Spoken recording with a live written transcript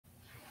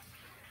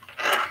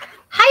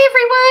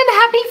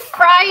happy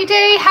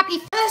Friday, happy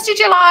 1st of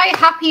July,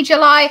 happy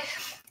July,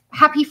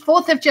 happy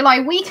 4th of July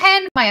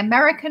weekend. My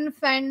American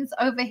friends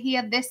over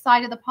here, this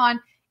side of the pond,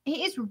 it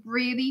is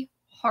really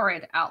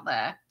horrid out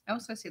there. I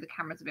also see the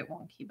camera's a bit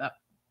wonky, but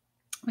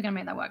we're going to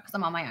make that work because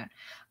I'm on my own.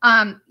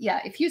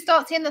 Yeah, if you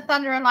start seeing the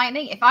thunder and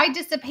lightning, if I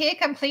disappear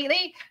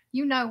completely,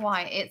 you know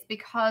why. It's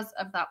because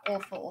of that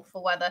awful,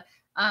 awful weather.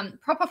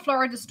 Proper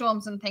Florida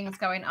storms and things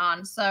going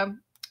on. So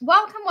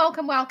welcome,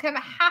 welcome, welcome.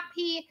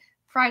 Happy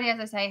Friday, as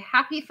I say.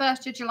 Happy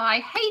 1st of July.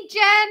 Hey,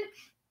 Jen.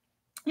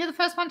 You're the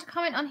first one to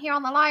comment on here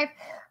on the live.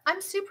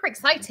 I'm super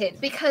excited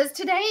because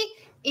today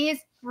is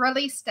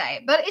release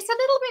day, but it's a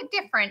little bit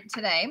different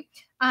today.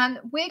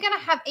 We're going to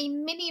have a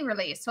mini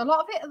release. So a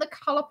lot of it are the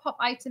ColourPop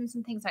items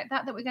and things like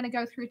that that we're going to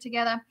go through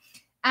together.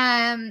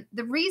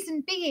 The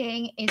reason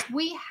being is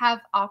we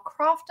have our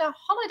crafter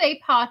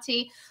holiday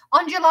party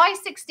on July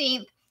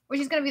 16th,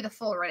 which is going to be the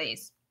full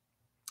release.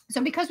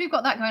 So because we've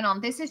got that going on,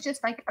 this is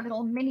just like a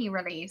little mini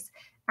release.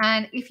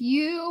 And if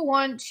you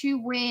want to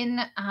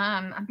win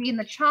and be in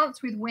the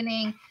chance with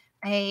winning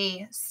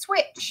a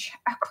Switch,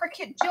 a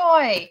Cricut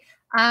Joy,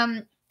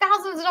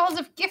 thousands of dollars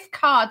of gift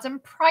cards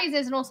and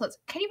prizes and all sorts.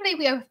 Can you believe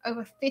we have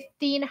over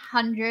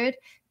 1,500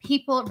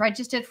 people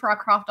registered for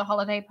our crafter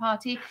holiday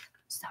party?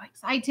 So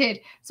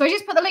excited. So I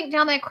just put the link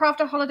down there,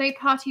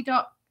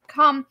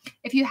 crafterholidayparty.com.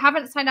 If you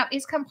haven't signed up,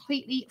 it's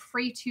completely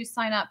free to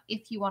sign up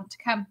if you want to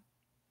come.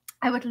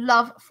 I would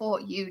love for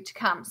you to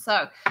come.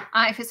 So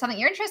if it's something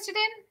you're interested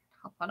in,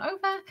 hop on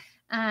over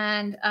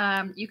and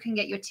you can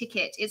get your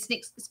ticket. It's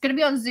going to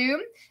be on Zoom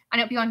and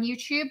it'll be on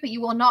YouTube, but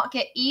you will not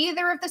get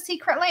either of the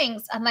secret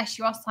links unless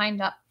you are signed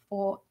up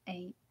for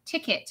a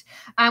ticket.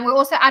 And we're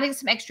also adding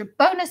some extra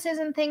bonuses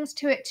and things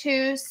to it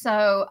too.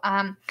 So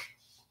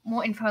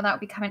more info on that will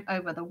be coming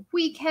over the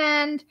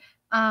weekend.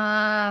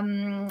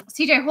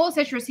 CJ Hall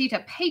says she received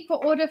a paper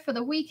order for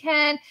the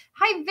weekend.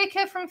 Hi,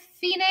 Vika from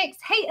Phoenix.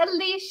 Hey,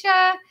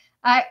 Alicia.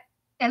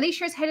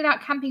 Alicia is headed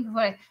out camping for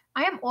Forte.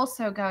 I am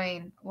also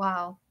going.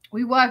 Wow,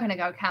 we were going to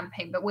go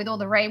camping, but with all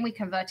the rain, we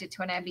converted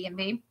to an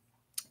Airbnb.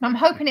 I'm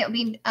hoping it'll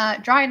be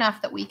dry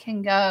enough that we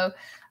can go.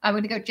 We're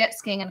going to go jet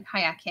skiing and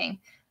kayaking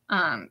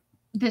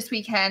this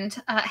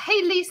weekend.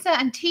 Hey, Lisa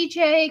and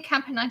TJ,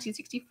 camping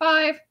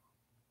 1965.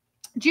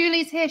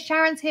 Julie's here.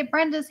 Sharon's here.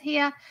 Brenda's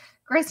here.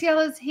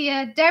 Graciella's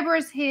here.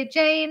 Deborah's here.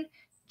 Jane,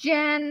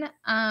 Jen,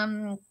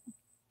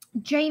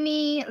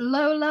 Jamie,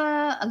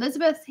 Lola,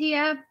 Elizabeth's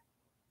here.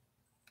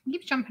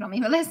 Keep jumping on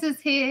me. Melissa's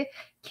here.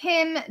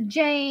 Kim,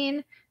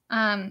 Jane,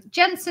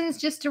 Jensen's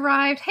just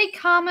arrived. Hey,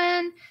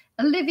 Carmen.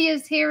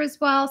 Olivia's here as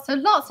well. So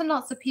lots and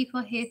lots of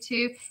people here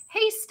too.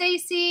 Hey,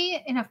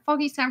 Stacy, in a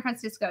foggy San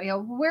Francisco. Yeah,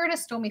 we're in a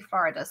stormy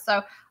Florida,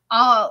 so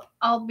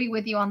I'll be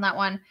with you on that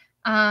one.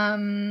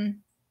 Who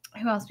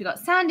else we got?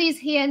 Sandy's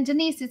here, and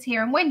Denise is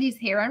here, and Wendy's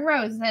here, and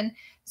Rose, and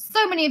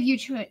so many of you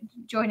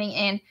joining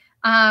in.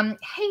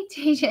 Hey,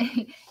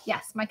 TJ.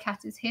 Yes, my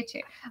cat is here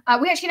too.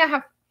 We actually now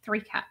have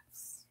 3 cats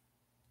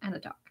and a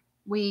dog.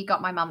 We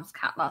got my mum's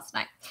cat last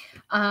night.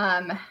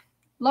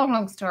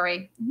 Long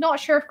story. Not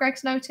sure if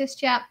Greg's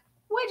noticed yet.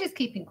 We're just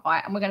keeping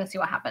quiet and we're going to see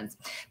what happens.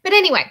 But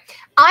anyway,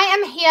 I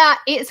am here.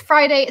 It's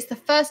Friday. It's the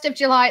 1st of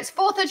July. It's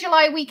 4th of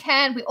July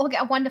weekend. We all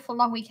get a wonderful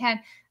long weekend.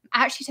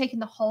 I'm actually taking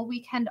the whole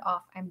weekend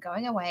off. I'm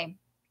going away.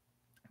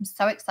 I'm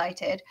so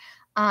excited.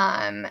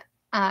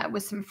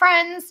 With some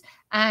friends,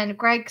 and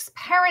Greg's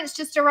parents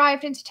just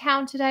arrived into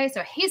town today,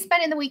 so he's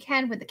spending the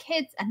weekend with the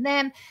kids and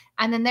them,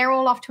 and then they're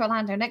all off to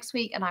Orlando next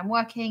week, and I'm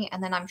working,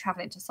 and then I'm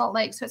traveling to Salt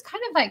Lake. So it's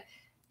kind of like,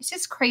 it's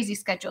just crazy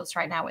schedules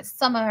right now with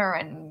summer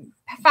and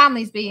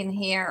families being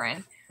here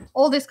and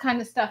all this kind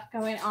of stuff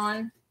going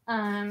on.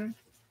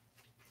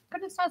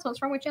 Goodness knows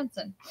what's wrong with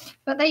Jensen,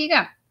 but there you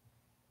go.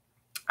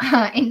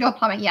 Indoor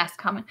plumbing, yes,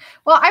 Carmen.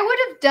 Well, I would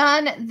have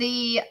done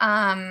the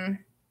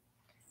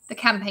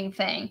camping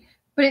thing,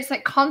 but it's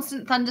like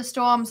constant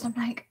thunderstorms. I'm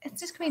like,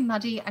 it's just going to be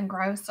muddy and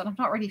gross, and I'm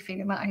not really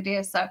feeling that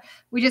idea. So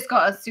we just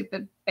got a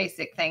super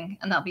basic thing,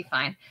 and that'll be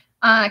fine.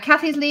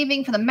 Kathy's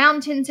leaving for the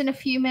mountains in a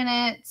few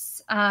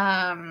minutes.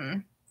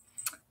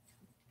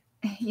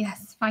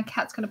 Yes, my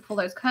cat's going to pull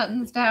those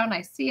curtains down.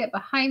 I see it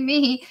behind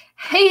me.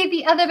 Hey,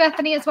 the other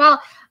Bethany as well.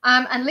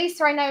 And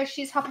Lisa, I know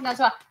she's hopping as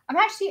well. I'm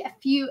actually a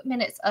few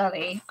minutes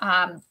early.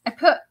 I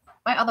put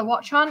my other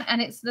watch on and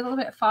it's a little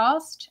bit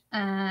fast,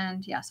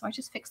 and yeah, so I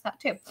just fixed that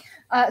too.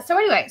 So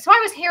anyway, so I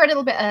was here a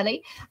little bit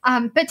early,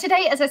 but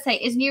today, as I say,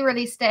 is new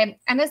release day,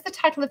 and as the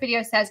title of the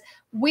video says,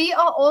 we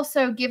are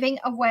also giving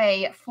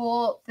away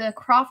for the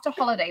crafter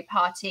holiday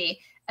party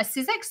a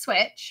Sizzix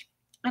Switch,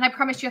 and I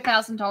promised you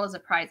 $1,000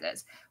 of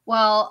prizes.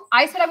 Well,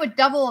 I said I would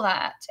double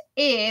that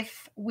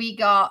if we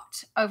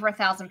got over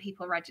 1,000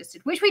 people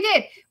registered, which we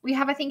did. We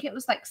have, I think it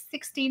was like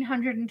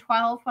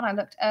 1,612 when I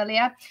looked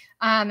earlier.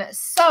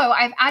 So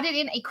I've added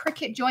in a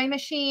Cricut Joy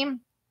machine.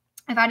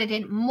 I've added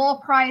in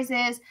more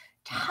prizes,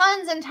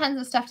 tons and tons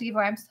of stuff to give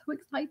away. I'm so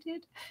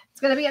excited.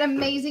 It's going to be an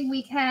amazing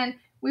weekend.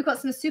 We've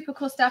got some super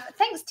cool stuff.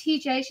 Thanks,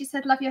 TJ. She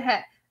said, love your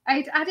hair.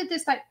 I added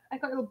this, like, I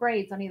got little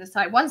braids on either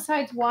side. One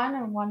side's 1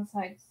 and one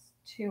side's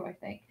 2, I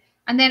think.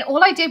 And then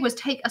all I did was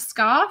take a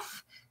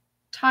scarf,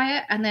 tie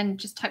it and then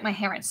just tuck my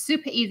hair in.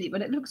 Super easy,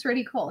 but it looks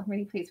really cool. I'm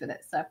really pleased with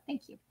it. So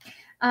thank you.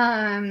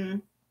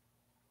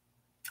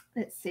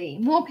 Let's see.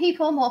 More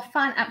people, more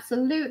fun.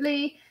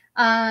 Absolutely.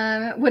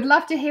 Would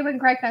love to hear when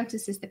Greg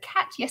notices the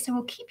cat. Yes, and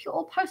we'll keep you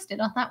all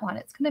posted on that one.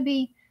 It's gonna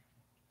be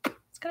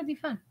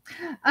fun.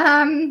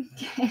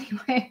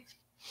 Anyway,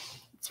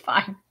 it's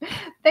fine.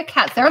 They're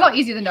cats. They're a lot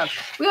easier than dogs.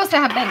 We also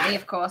have Bentley,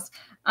 of course.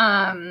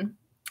 And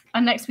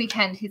next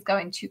weekend he's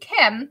going to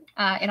Kim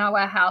in our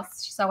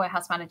warehouse. She's our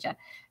warehouse manager,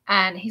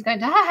 and he's going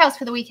to her house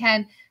for the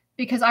weekend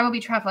because I will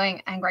be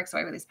traveling and Greg's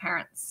away with his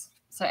parents.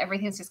 So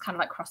everything's just kind of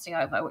like crossing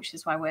over, which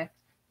is why we're.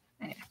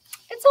 Anyway,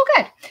 it's all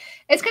good.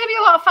 It's going to be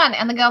a lot of fun,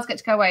 and the girls get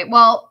to go away.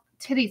 Well,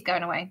 Tilly's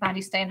going away.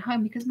 Maddie's staying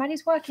home because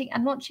Maddie's working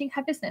and launching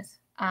her business.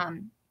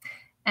 And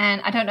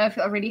I don't know if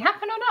it'll really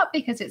happen or not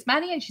because it's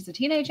Maddie and she's a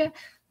teenager,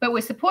 but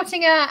we're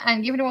supporting her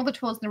and giving her all the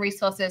tools and the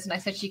resources. And I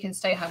said she can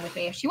stay home with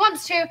me if she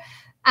wants to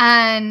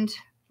and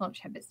launch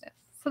her business.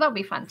 So that'll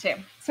be fun too.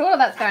 So all of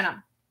that's going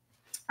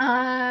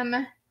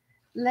on.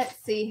 Let's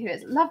see who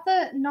is. Love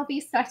the knobby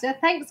sweater.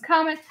 Thanks,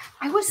 Carmen.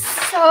 Oh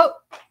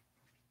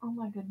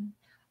my goodness.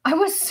 I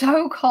was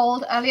so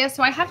cold earlier.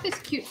 So I have this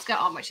cute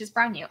skirt on, which is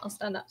brand new. I'll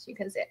stand up so you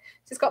can see it.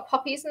 So it's got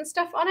poppies and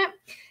stuff on it.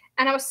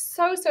 And I was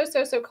so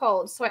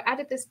cold. So I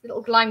added this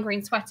little lime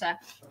green sweater.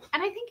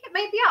 And I think it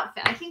made the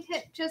outfit. I think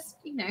it just,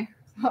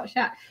 watch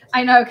out.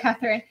 I know,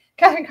 Catherine.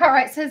 Catherine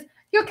Cartwright says,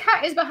 your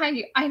cat is behind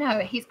you. I know.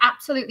 He's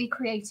absolutely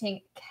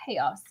creating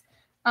chaos.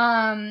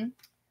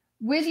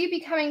 Will you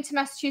be coming to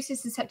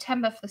Massachusetts in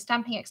September for the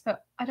Stamping Expo?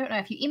 I don't know.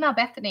 If you email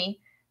Bethany,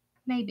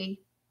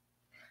 maybe.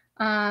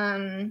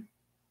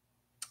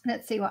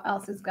 Let's see what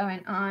else is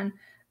going on.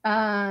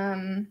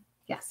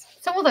 Yes,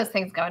 so all those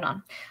things going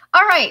on.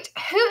 All right,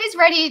 who is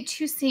ready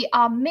to see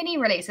our mini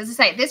release? As I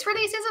say, this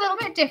release is a little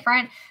bit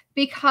different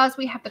because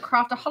we have the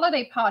Craft a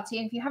Holiday Party,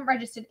 and if you haven't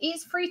registered, it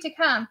is free to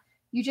come.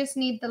 You just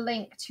need the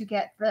link to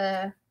get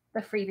the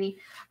freebie.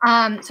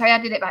 So I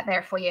added it back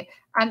there for you.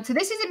 So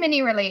this is a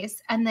mini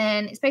release, and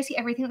then it's basically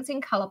everything that's in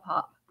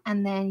ColourPop,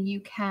 and then you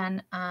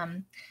can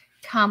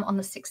come on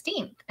the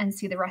 16th and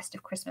see the rest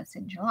of Christmas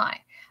in July.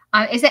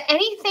 Is there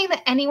anything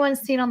that anyone's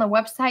seen on the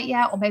website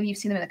yet, or maybe you've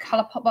seen them in the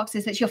ColourPop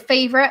boxes that's your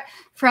favorite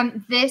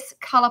from this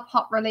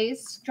ColourPop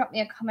release? Drop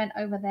me a comment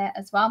over there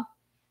as well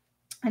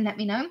and let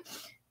me know.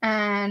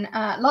 And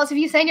lots of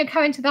you saying you're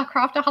coming to the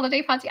Craft a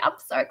Holiday Party. I'm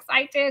so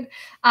excited.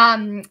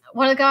 One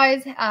of the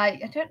guys,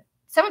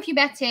 some of you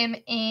met him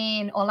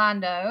in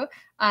Orlando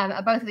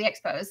at both of the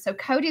expos. So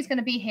Cody's going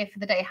to be here for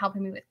the day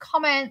helping me with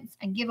comments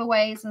and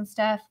giveaways and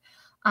stuff.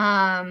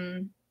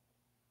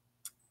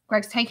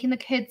 Greg's taking the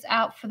kids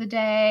out for the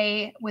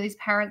day with his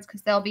parents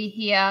because they'll be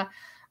here.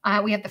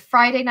 We have the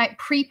Friday night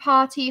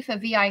pre-party for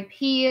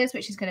VIPs,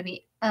 which is going to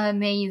be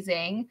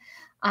amazing.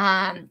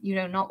 You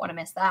do not want to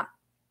miss that.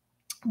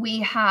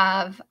 We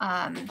have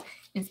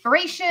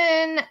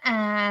inspiration,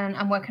 and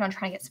I'm working on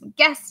trying to get some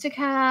guests to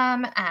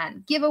come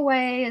and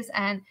giveaways,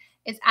 and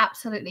it's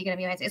absolutely going to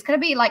be amazing. It's going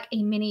to be like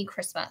a mini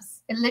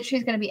Christmas. It literally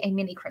is going to be a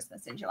mini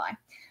Christmas in July.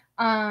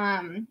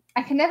 I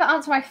can never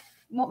answer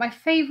what my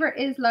favorite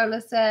is,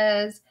 Lola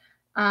says.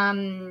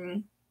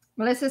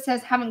 Melissa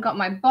says, haven't got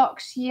my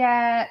box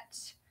yet.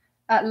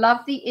 Love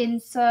the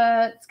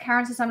inserts.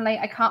 Karen says, I'm late.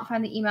 I can't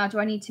find the email. Do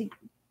I need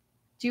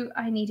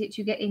it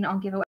to get in on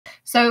giveaway?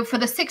 So for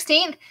the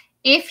 16th,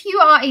 if you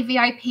are a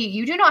VIP,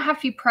 you do not have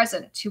to be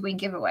present to win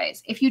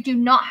giveaways. If you do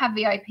not have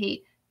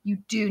VIP, you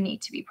do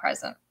need to be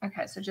present.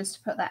 Okay, so just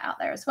to put that out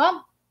there as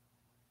well.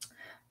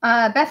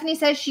 Bethany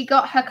says she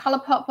got her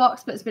ColourPop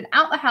box, but it's been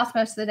out the house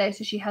most of the day,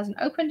 so she hasn't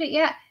opened it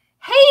yet.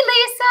 Hey,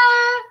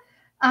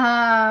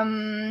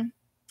 Lisa!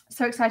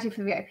 So excited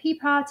for the VIP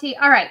party.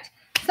 All right,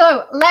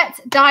 so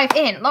let's dive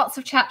in. Lots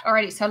of chat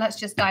already, so let's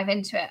just dive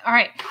into it. All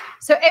right,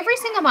 so every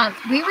single month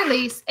we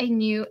release a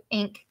new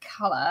ink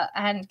color,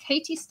 and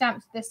Katie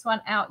stamped this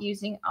one out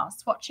using our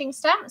swatching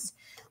stamps.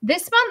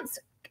 This month's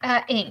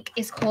ink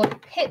is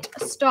called Pit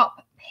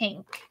Stop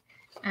Pink.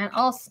 And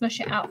I'll smush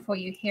it out for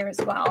you here as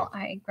well.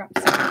 I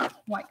grabbed some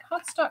white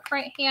cardstock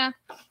right here.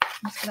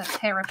 I'm just going to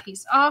tear a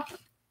piece off.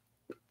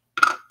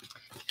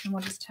 And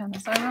we'll just turn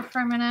this over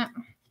for a minute.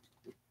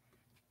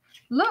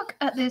 Look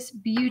at this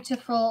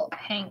beautiful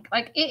pink.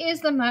 Like, it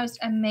is the most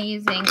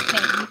amazing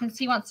pink. You can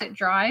see once it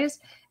dries,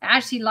 it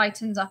actually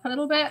lightens up a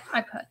little bit.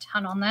 I put a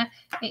ton on there.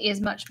 It is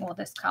much more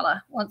this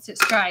color once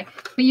it's dry.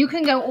 But you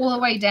can go all the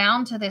way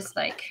down to this,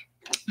 like,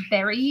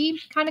 berry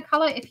kind of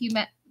color if you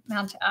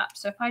mount it up.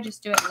 So if I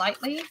just do it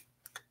lightly,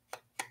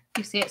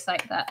 you see it's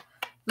like that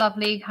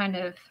lovely kind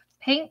of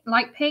pink,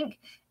 light pink.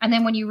 And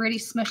then when you really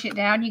smush it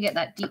down, you get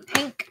that deep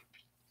pink.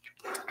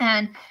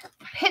 And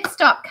Pit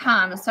Stop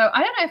comes. So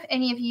I don't know if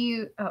any of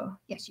you, oh,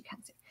 yes, you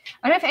can see.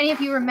 I don't know if any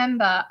of you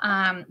remember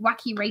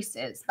Wacky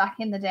Races back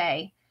in the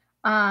day.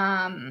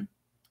 And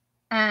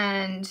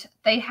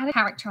they had a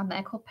character on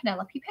there called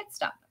Penelope Pit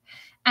Stop.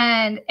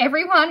 And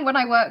everyone, when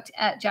I worked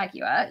at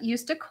Jaguar,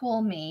 used to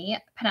call me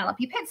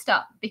Penelope Pit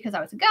Stop because I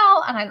was a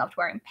girl and I loved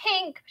wearing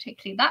pink,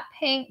 particularly that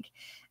pink.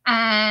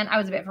 And I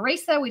was a bit of a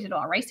racer. We did all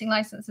our racing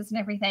licenses and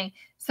everything.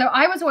 So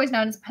I was always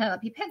known as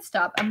Penelope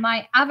Pitstop. And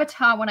my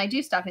avatar when I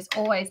do stuff is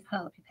always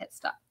Penelope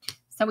Pitstop.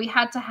 So we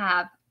had to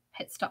have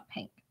Pitstop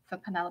Pink for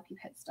Penelope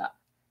Pitstop.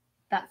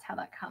 That's how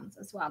that comes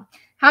as well.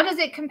 How does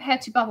it compare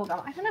to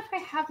bubblegum? I don't know if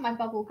I have my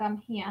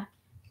bubblegum here.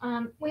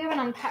 We haven't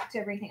unpacked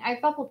everything. I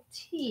have bubble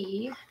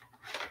tea.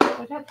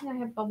 I don't think I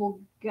have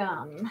bubble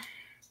gum.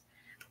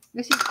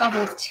 This is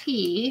bubble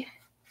tea,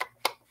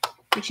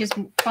 which is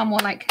far more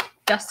like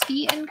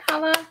dusky in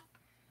color.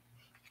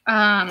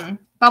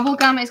 Bubble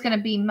gum is going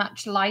to be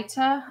much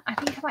lighter. I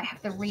think I might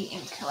have the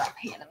re-inker up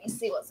here. Let me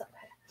see what's up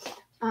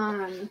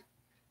here.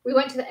 We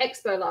went to the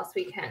expo last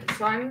weekend,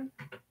 so I'm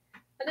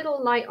a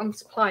little light on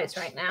supplies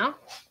right now.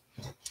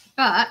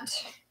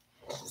 But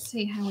let's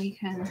see how we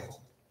can.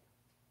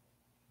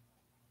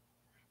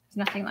 There's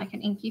nothing like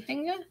an inky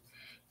finger.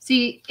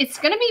 See, it's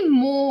going to be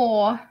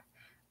more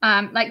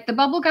like the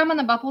bubble gum and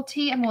the bubble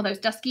tea and more those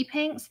dusky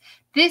pinks.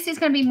 This is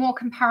going to be more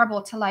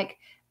comparable to like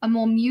a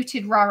more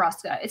muted rah-rah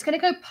skirt. It's going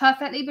to go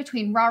perfectly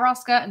between rah-rah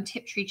skirt and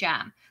Tiptree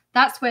Jam.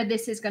 That's where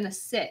this is going to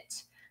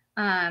sit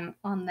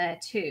on there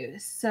too.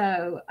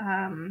 So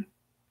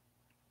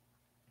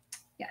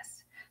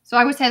yes. So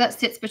I would say that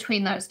sits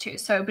between those two.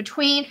 So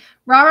between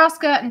rah-rah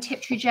skirt and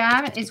Tiptree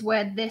Jam is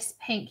where this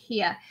pink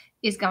here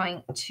is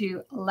going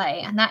to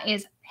lay. And that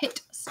is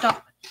Pit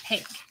Stop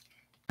Pink.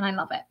 And I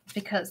love it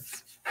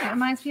because it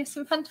reminds me of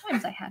some fun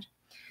times I had.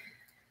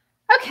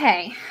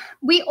 Okay.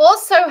 We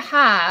also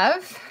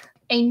have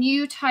a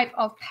new type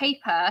of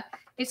paper.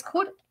 It's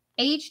called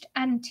Aged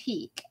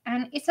Antique.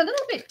 And it's a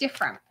little bit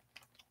different.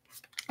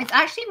 It's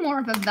actually more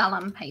of a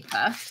vellum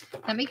paper.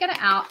 Let me get it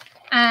out.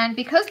 And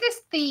because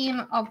this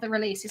theme of the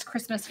release is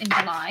Christmas in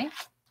July,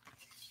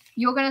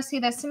 you're going to see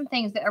there's some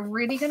things that are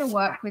really going to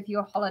work with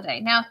your holiday.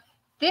 Now,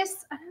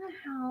 this, I don't know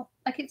how,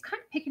 like it's kind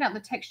of picking up the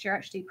texture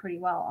actually pretty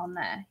well on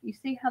there. You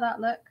see how that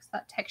looks,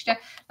 that texture?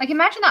 Like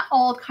imagine that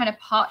old kind of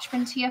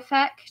parchmenty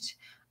effect.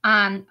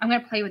 I'm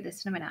going to play with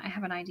this in a minute. I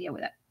have an idea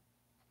with it.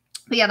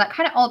 But yeah, that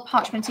kind of old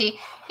parchmenty.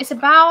 It's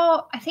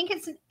about, I think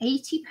it's an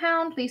 80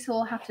 pound. Lisa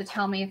will have to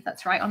tell me if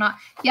that's right or not.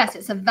 Yes,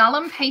 it's a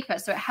vellum paper.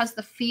 So it has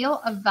the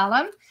feel of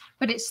vellum,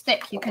 but it's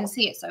thick. You can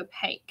see it's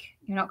opaque.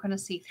 You're not going to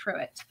see through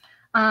it.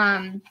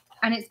 And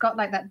it's got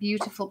like that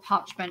beautiful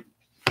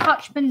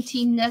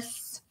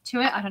parchmentiness to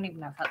it. I don't even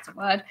know if that's a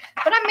word,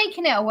 but I'm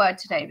making it a word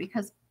today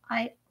because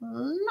I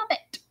love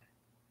it.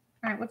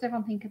 All right, what does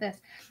everyone think of this?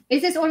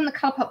 Is this all in the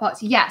ColourPop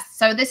box? Yes.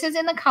 So this is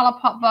in the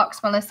ColourPop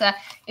box, Melissa.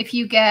 If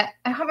you get,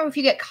 I can't remember if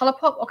you get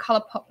ColourPop or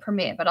ColourPop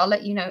Premier, but I'll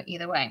let you know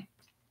either way.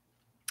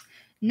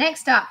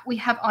 Next up, we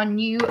have our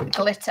new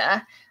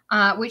glitter,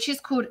 which is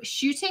called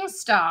Shooting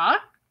Star.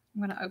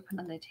 I'm going to open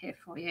the lid here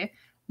for you.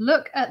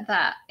 Look at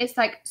that. It's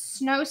like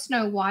Snow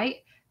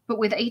White, but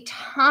with a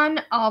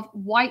ton of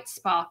white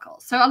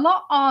sparkle. So a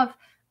lot of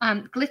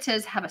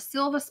glitters have a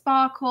silver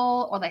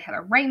sparkle or they have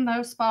a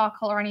rainbow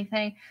sparkle or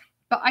anything.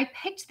 But I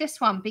picked this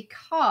one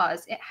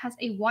because it has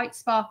a white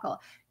sparkle.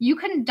 You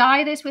can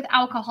dye this with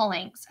alcohol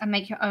inks and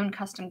make your own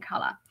custom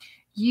color.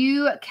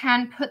 You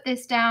can put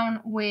this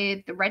down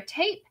with the red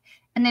tape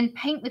and then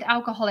paint with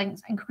alcohol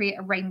inks and create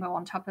a rainbow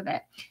on top of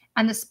it.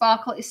 And the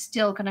sparkle is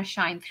still going to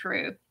shine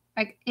through.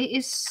 Like it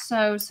is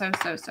so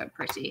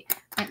pretty.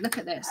 Like look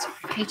at this.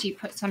 Katie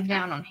put some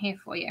down on here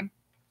for you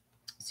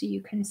so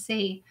you can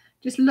see.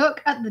 Just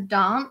look at the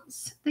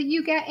dance that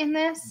you get in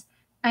this.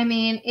 I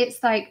mean,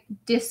 it's like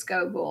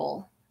disco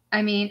ball.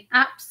 I mean,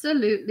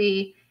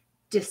 absolutely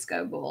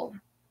disco ball.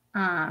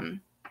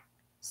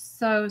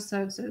 So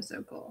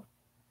cool.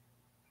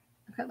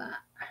 Look at that.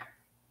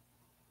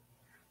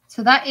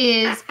 So that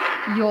is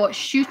your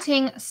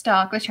Shooting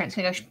Star glitter. It's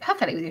going to go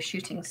perfectly with your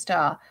Shooting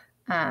Star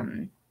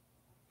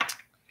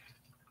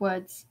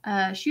words.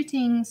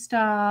 Shooting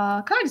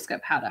Star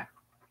Kaleidoscope powder.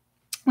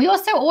 We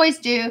also always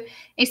do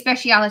a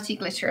speciality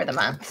glitter of the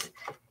month.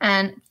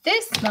 And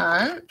this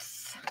month,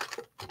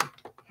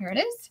 here it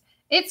is.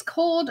 It's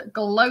called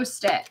Glow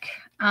Stick.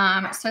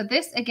 So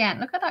this, again,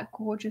 look at that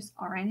gorgeous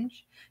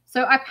orange.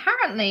 So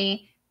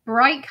apparently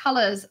bright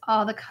colors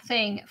are the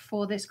thing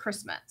for this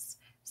Christmas.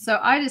 So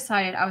I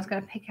decided I was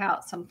going to pick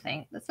out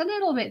something that's a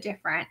little bit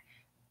different,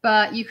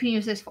 but you can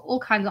use this for all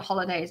kinds of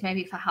holidays,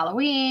 maybe for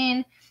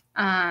Halloween.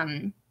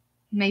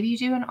 Maybe you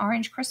do an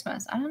orange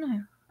Christmas. I don't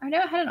know. I've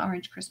never had an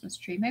orange Christmas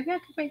tree. Maybe I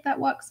could make that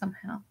work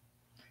somehow.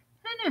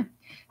 I don't know.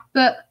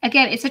 But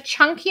again, it's a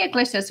chunkier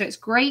glitter, so it's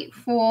great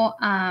for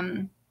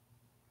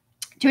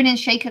doing in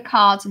shaker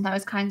cards and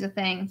those kinds of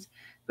things.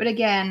 But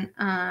again,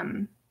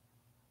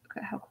 look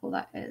at how cool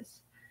that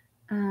is.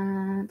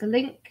 The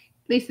link,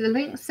 Lisa, the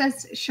link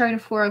says showing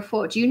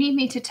 404. Do you need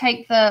me to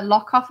take the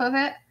lock off of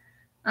it?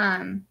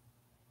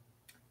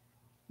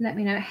 Let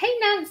me know. Hey,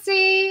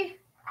 Nancy.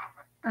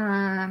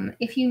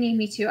 If you need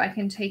me to, I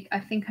can take, I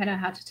think I know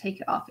how to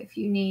take it off if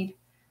you need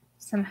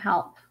some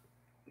help.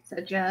 So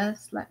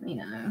just let me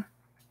know.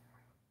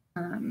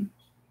 I'm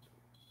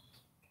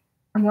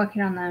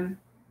working on them.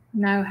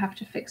 No, have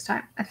to fix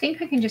time. I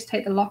think I can just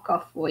take the lock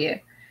off for you.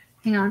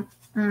 Hang on.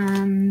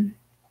 Hang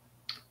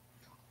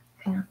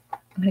on.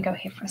 I'm I'm going to go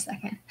here for a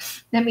second.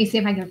 Let me see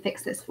if I can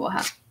fix this for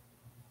her.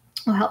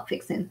 Or help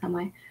fix it in some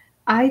way.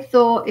 I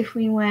thought if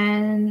we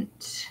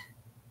went...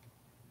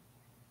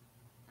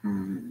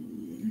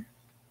 I'm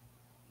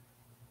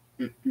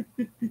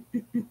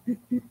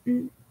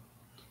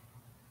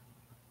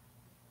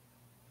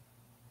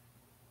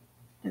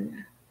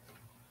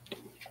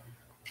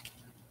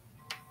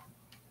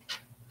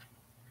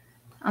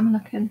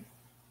looking.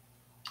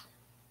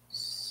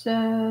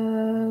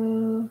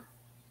 So...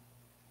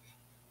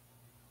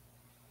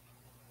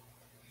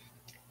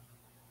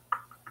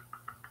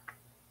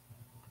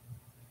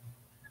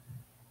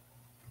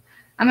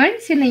 I'm only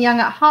seeing the Young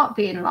at Heart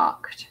being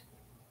locked.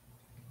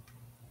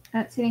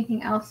 I don't see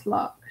anything else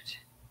locked.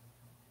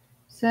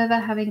 Server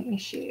having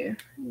issue.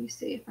 Let me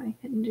see if I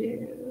can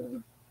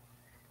do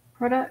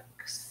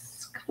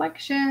products,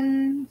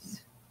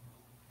 collections,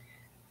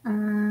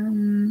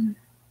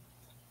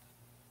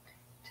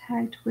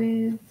 tagged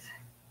with.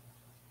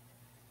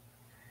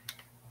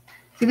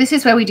 See, this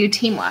is where we do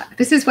teamwork.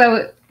 This is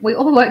where we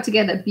all work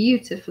together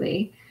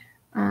beautifully.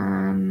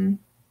 Find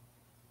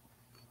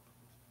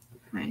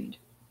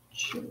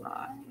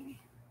July.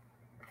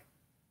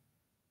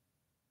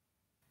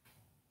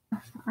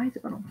 Oh, my eyes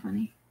have gone all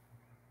funny.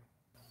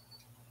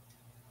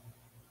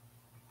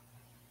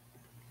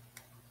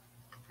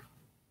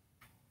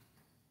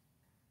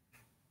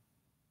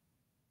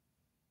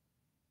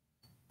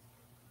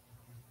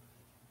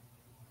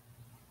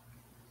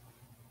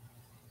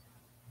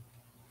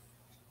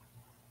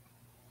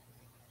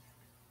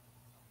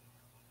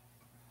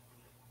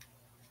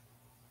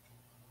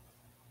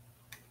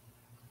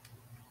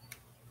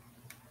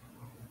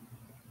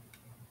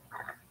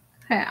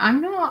 Okay,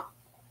 I'm not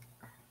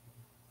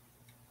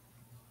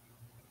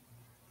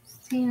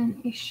seeing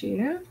an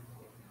issue.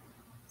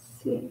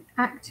 Let's see,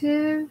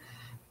 active.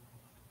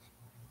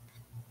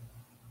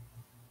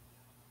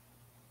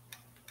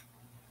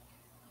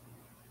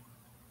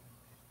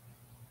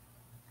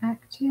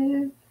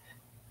 Active,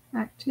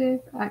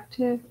 active,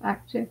 active,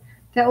 active.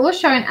 They're all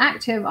showing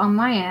active on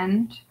my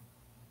end.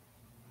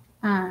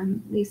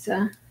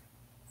 Lisa.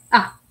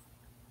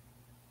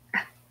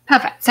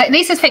 Perfect. So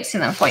Lisa's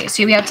fixing them for you,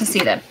 so you'll be able to see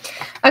them.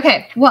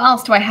 Okay, what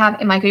else do I have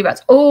in my goodie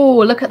bags? Oh,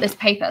 look at this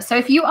paper. So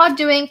if you are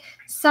doing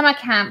summer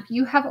camp,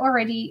 you have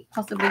already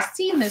possibly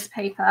seen this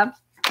paper.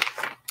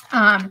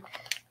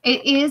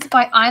 It is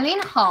by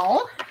Eileen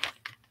Hull.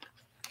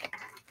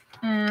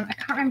 I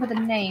can't remember the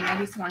name.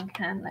 Maybe someone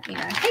can let me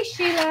know. Hey,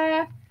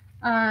 Sheila.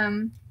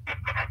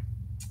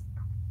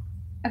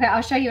 Okay,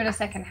 I'll show you in a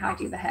second how I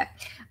do the hair.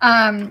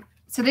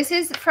 So this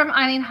is from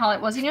Eileen Hull.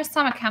 It was in your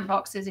summer camp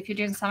boxes if you're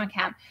doing summer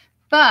camp.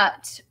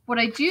 But what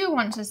I do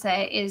want to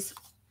say is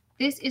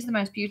this is the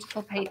most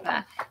beautiful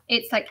paper.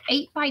 It's like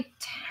 8 by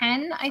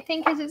 10, I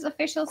think is its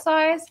official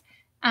size.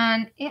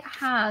 And it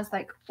has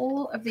like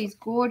all of these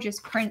gorgeous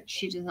prints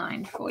she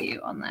designed for you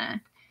on there.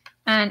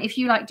 And if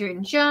you like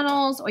doing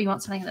journals or you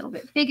want something a little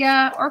bit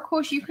bigger, or of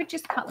course you could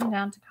just cut them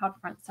down to card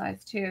front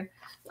size too.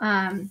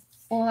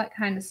 All that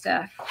kind of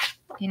stuff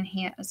in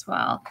here as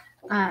well.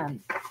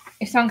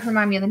 If someone can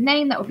remind me of the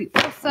name, that would be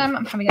awesome.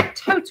 I'm having a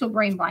total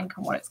brain blank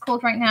on what it's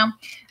called right now.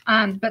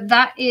 But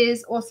that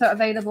is also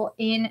available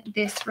in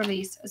this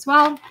release as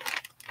well.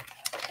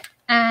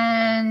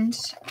 And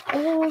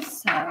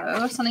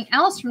also something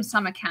else from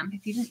summer camp,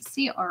 if you didn't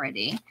see it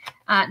already,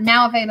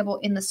 now available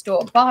in the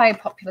store by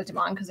popular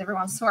demand because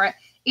everyone saw it,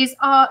 is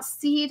our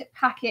seed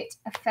packet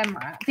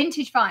ephemera.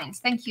 Vintage Vines.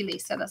 Thank you,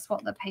 Lisa. That's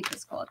what the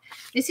paper's called.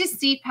 This is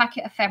seed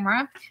packet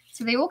ephemera.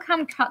 So they all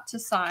come cut to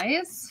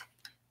size.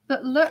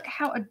 But look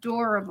how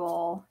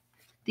adorable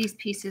these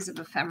pieces of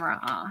ephemera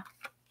are.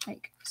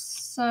 Like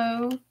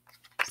so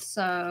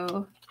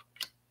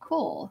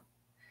cool.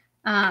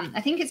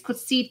 I think it's called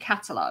Seed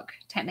Catalog,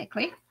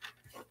 technically.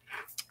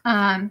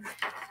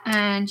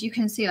 And you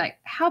can see like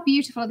how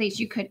beautiful are these.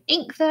 You could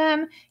ink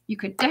them, you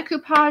could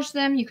decoupage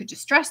them, you could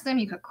distress them,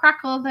 you could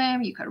crackle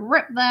them, you could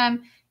rip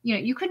them. You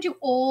know, you could do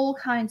all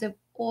kinds of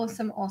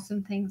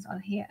awesome things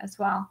on here as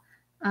well.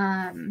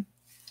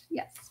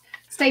 Yes.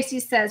 Stacey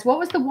says, what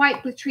was the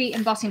white glittery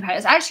embossing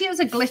powder? Actually, it was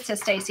a glitter,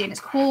 Stacey, and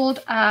it's called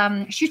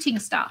Shooting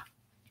Star.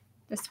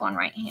 This one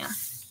right here.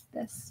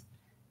 This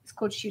is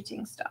called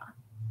Shooting Star.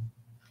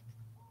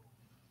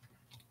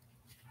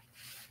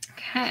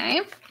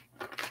 Okay.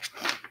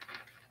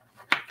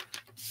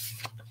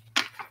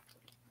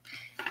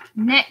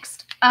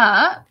 Next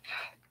up,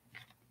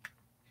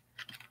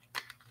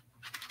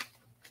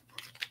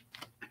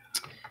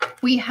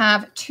 we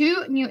have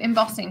 2 new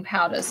embossing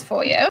powders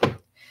for you.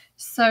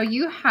 So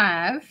you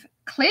have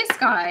Clear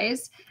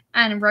Skies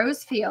and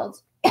Rose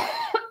Fields.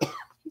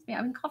 Excuse me,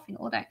 I've been coughing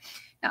all day.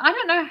 Now, I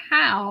don't know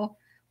how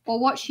or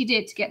what she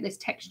did to get this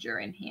texture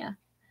in here.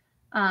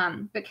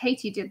 But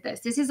Katie did this.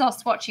 This is our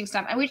swatching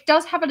stamp, which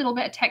does have a little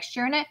bit of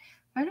texture in it.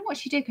 I don't know what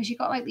she did because she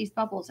got like these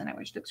bubbles in it,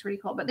 which looks really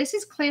cool. But this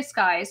is Clear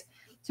Skies.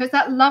 So it's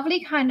that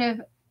lovely kind of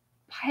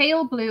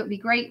pale blue. It'd be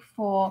great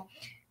for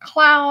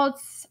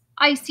clouds,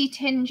 icy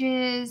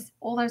tinges,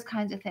 all those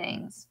kinds of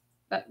things.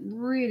 But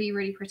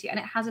really pretty. And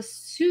it has a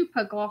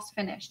super gloss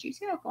finish. Do you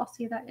see how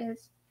glossy that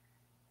is?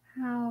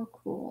 How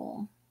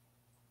cool.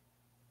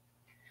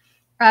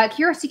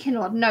 Curiosity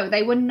Kindle. No,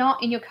 they were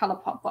not in your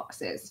ColourPop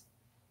boxes.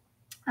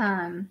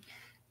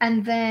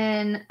 And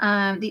then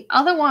the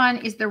other one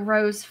is the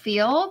Rose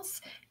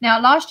Fields. Now,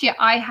 last year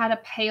I had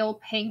a pale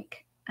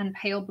pink and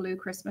pale blue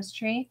Christmas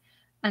tree.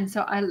 And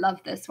so I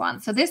love this one.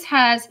 So this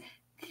has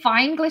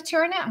fine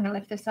glitter in it. I'm going to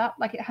lift this up.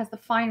 Like, it has the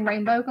fine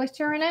rainbow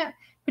glitter in it.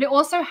 But it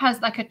also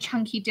has like a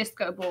chunky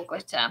disco ball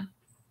glitter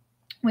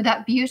with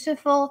that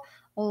beautiful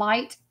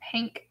light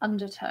pink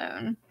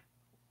undertone.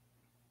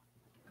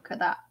 Look at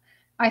that.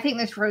 I think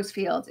this Rose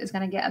Fields is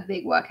going to get a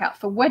big workout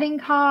for wedding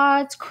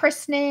cards,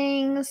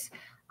 christenings,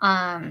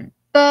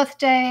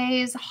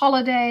 birthdays,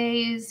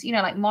 holidays, you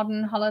know, like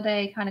modern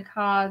holiday kind of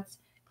cards,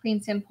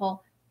 clean,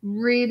 simple,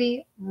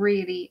 really,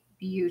 really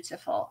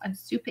beautiful and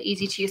super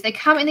easy to use. They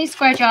come in these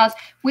square jars,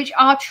 which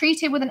are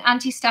treated with an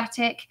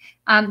anti-static.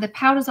 The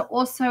powders are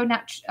also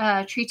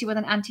treated with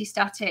an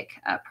anti-static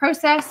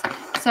process.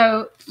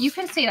 So you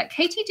can see that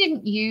Katie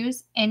didn't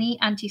use any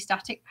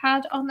anti-static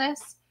pad on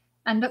this.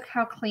 And look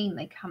how clean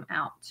they come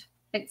out.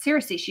 Like,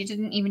 seriously, she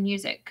didn't even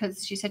use it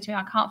because she said to me,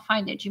 I can't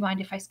find it. Do you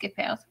mind if I skip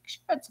it? I was like,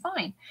 sure, it's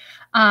fine.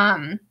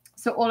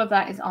 So all of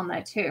that is on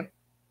there too.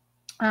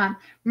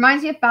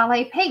 Reminds me of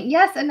ballet paint.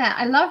 Yes, Annette,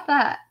 I love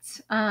that.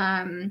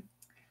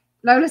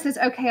 Lola says,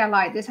 okay, I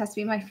lied. This has to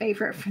be my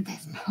favorite from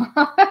this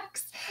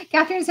box.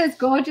 Catherine says,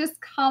 gorgeous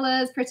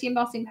colors, pretty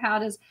embossing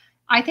powders.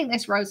 I think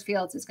this Rose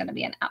Fields is going to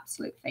be an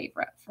absolute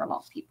favorite for a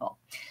lot of people,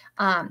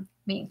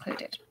 me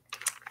included.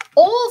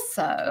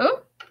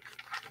 Also,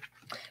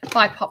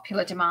 by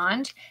popular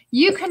demand,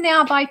 you can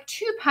now buy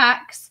 2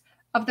 packs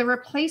of the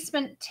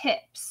replacement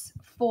tips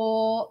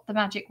for the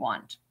magic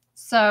wand.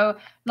 So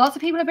lots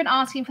of people have been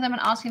asking for them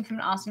and asking for them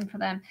and asking for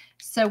them.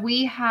 So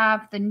we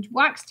have the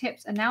wax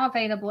tips are now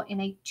available in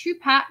a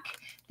 2-pack.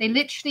 They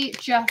literally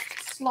just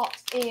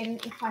slot in.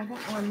 If I don't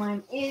know where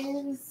mine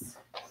is,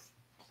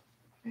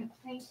 I don't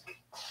think.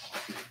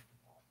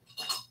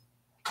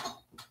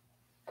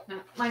 No,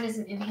 mine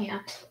isn't in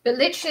here. But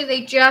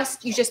literally,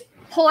 you just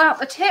pull out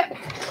the tip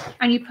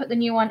and you put the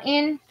new one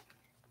in,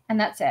 and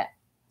that's it.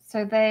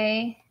 So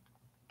they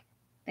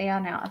are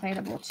now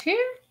available too.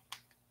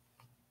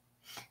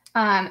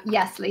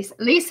 Yes, Lisa.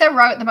 Lisa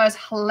wrote the most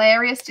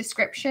hilarious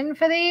description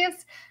for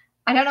these.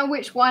 I don't know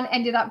which one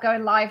ended up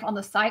going live on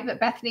the site, but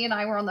Bethany and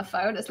I were on the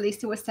phone as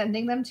Lisa was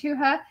sending them to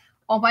her.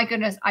 Oh my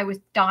goodness, I was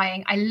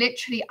dying. I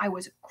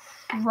was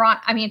crying.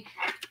 I mean,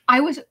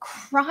 I was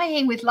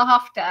crying with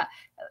laughter.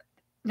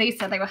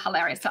 Lisa, they were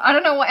hilarious. So I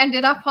don't know what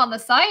ended up on the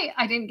site.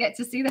 I didn't get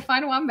to see the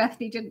final one.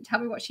 Bethany didn't tell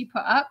me what she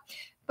put up.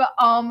 But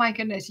oh my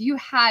goodness, you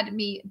had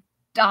me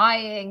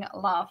dying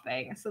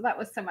laughing. So that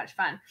was so much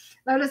fun.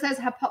 Lola says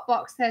her pop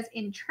box says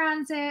in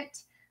transit.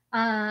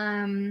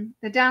 The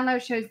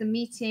download shows the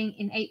meeting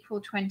in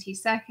April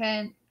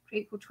 22nd.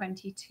 April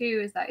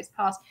 22 as that is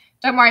passed.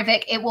 Don't worry,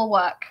 Vic, it will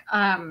work.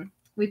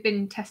 We've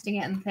been testing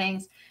it and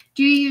things.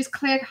 Do you use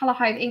clear Color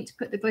Hive ink to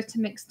put the glitter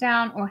mix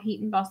down or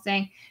heat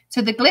embossing?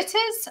 So the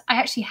glitters, I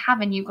actually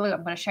have a new glue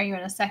I'm going to show you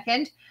in a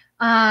second.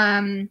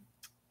 So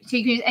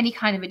you can use any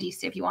kind of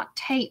adhesive you want,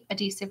 tape,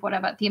 adhesive,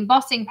 whatever. The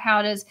embossing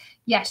powders,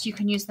 yes, you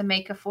can use the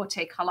Maker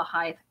Forte Color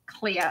Hive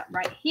clear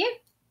right here.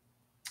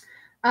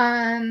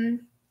 Catherine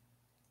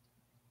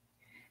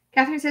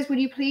says, would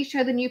you please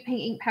show the new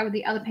pink ink pad with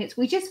the other paints?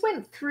 We just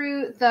went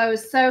through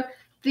those. So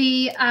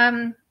the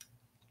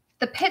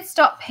Pit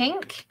Stop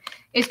Pink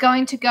is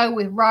going to go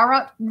with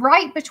Rara,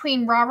 right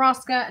between Rara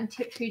Skirt and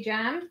Tiptree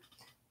Jam.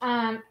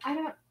 My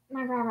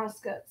Rara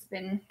Skirt's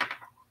been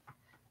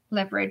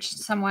leveraged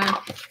somewhere,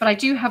 but I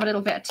do have a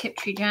little bit of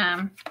Tiptree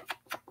Jam.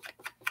 Do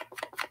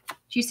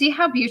you see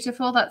how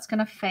beautiful that's going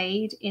to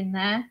fade in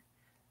there?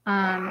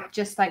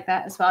 Just like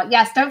that as well.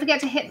 Yes, don't forget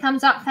to hit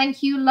thumbs up.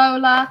 Thank you,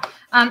 Lola.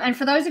 And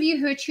for those of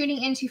you who are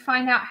tuning in to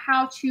find out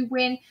how to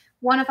win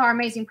one of our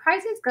amazing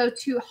prizes, go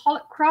to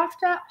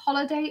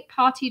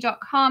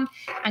crafterholidayparty.com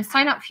and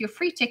sign up for your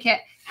free ticket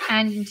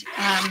and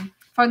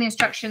follow the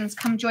instructions.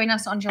 Come join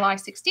us on July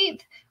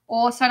 16th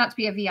or sign up to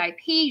be a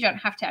VIP. You don't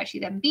have to actually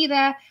then be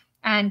there,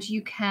 and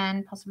you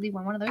can possibly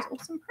win one of those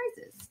awesome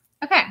prizes.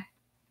 Okay,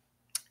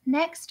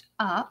 next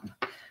up,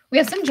 we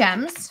have some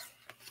gems.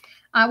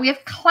 We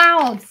have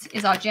Clouds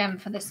is our gem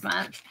for this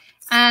month.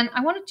 And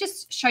I want to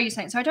just show you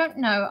something. So I don't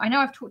know. I know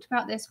I've talked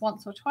about this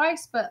once or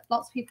twice, but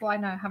lots of people I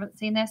know haven't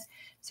seen this.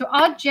 So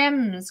our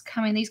gems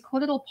come in these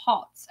cool little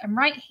pots. And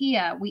right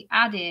here, we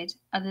added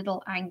a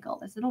little angle.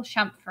 There's a little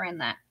chamfer in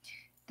there.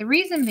 The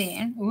reason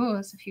being, oh,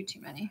 there's a few too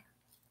many.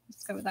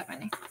 Let's go with that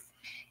many.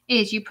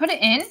 Is you put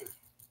it in.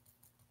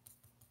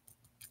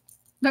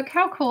 Look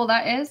how cool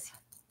that is.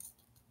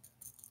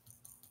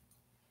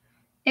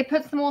 It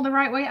puts them all the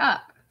right way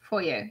up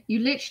for you. You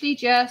literally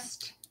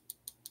just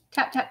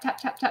tap, tap, tap,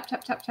 tap, tap,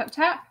 tap, tap, tap,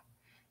 tap.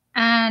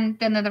 And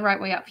then they're the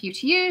right way up for you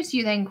to use.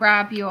 You then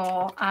grab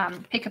your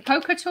pick a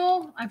poker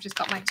tool. I've just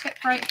got my tip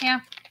right here.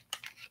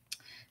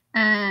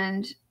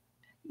 And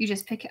you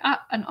just pick it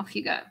up and off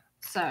you go.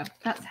 So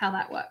that's how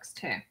that works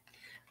too.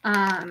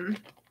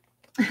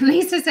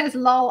 Lisa says,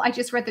 lol, I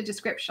just read the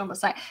description on the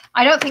site.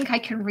 I don't think I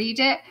can read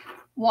it.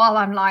 while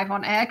I'm live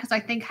on air because I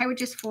think I would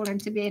just fall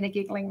into being a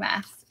giggling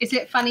mess. Is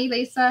it funny,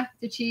 Lisa?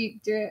 Did she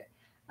do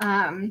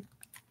it?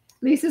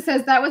 Lisa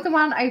says that was the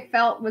one I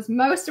felt was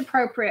most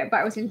appropriate,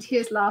 but I was in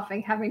tears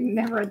laughing, having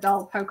never a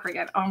dull poke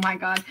Cricut. Oh my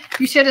God.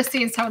 You should have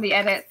seen some of the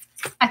edits.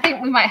 I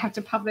think we might have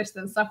to publish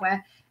them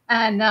somewhere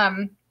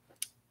and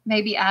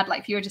maybe add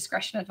like viewer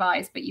discretion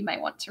advised, but you may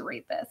want to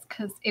read this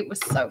because it was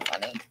so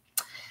funny.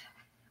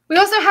 We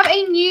also have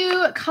a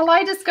new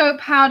kaleidoscope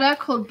powder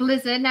called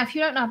Blizzard. Now, if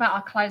you don't know about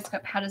our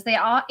kaleidoscope powders, they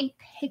are a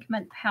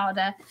pigment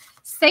powder.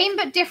 Same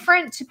but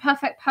different to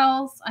Perfect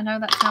Pearls. I know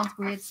that sounds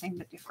weird, same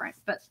but different,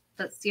 but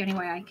that's the only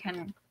way I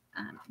can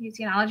use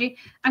the analogy.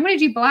 I'm going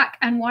to do black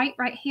and white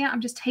right here. I'm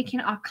just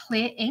taking our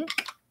clear ink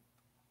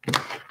and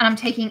I'm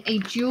taking a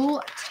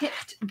dual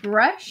tipped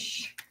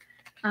brush.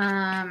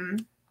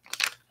 And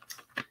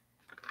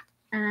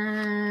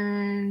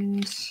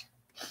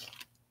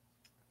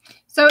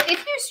so if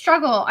you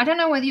struggle, I don't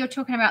know whether you're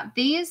talking about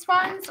these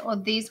ones or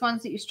these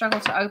ones that you struggle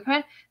to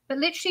open, but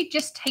literally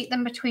just take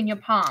them between your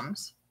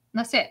palms.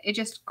 That's it. It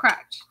just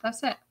cracked.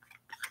 That's it.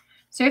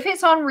 So if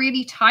it's on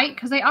really tight,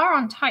 because they are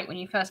on tight when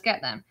you first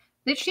get them,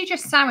 literally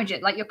just sandwich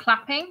it like you're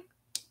clapping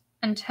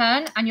and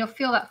turn, and you'll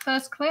feel that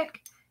first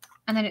click,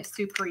 and then it's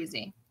super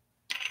easy.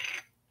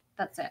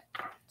 That's it.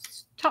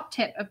 Top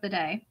tip of the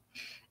day.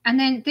 And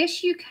then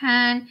this you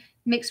can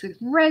mix with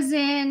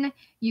resin.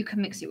 You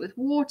can mix it with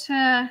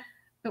water.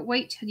 But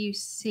wait till you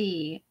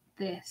see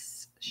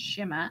this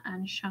shimmer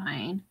and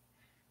shine.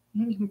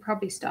 You can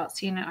probably start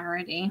seeing it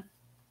already.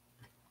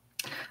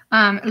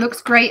 It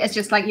looks great as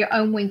just like your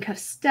own wink of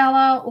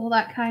Stella, all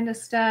that kind of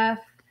stuff.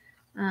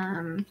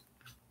 Let's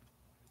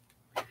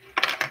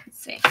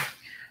see.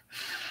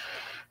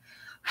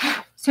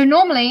 So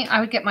normally I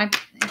would get my,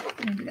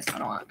 maybe this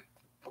one will work.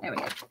 There we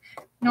go.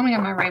 Normally I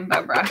have my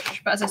rainbow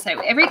brush, but as I say,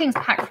 everything's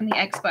packed from the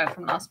expo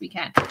from last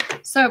weekend.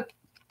 So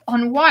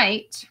on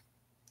white,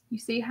 you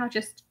see how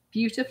just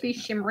beautifully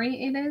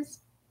shimmery it is?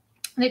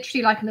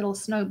 Literally like a little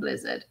snow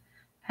blizzard,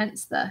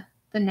 hence the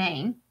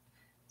name.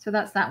 So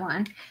that's that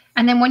one.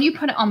 And then when you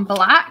put it on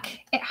black,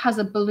 it has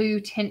a blue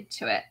tint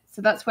to it.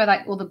 So that's where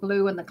like all the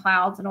blue and the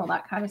clouds and all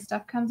that kind of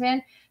stuff comes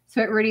in.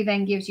 So it really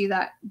then gives you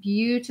that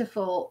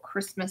beautiful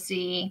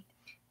Christmassy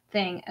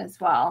thing as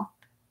well.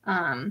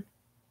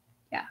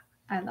 Yeah,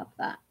 I love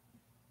that.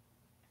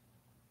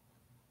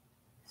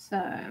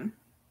 So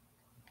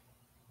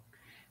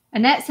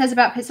Annette says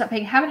about Pit Stop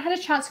Pink, haven't had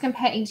a chance to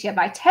compare inks yet,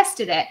 but I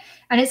tested it,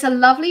 and it's a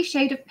lovely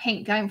shade of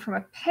pink going from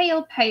a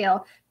pale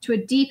to a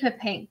deeper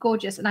pink.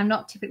 Gorgeous, and I'm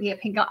not typically a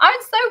pink girl.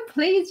 I'm so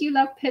pleased you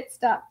love Pit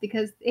Stop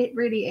because it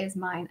really is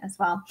mine as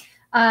well.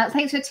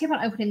 Thanks for the tip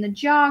on opening the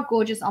jar.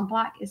 Gorgeous on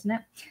black, isn't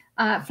it?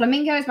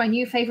 Flamingo is my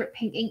new favorite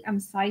pink ink. I'm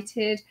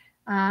excited.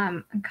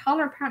 And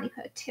Carla apparently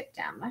put a tip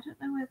down. I don't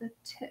know where the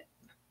tip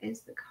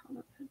is that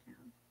Carla put down.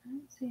 I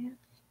don't see it.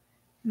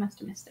 I must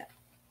have missed it.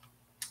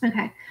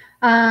 Okay.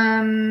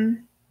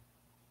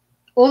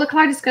 All the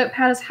kaleidoscope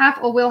powders have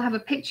or will have a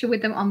picture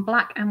with them on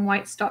black and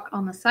white stock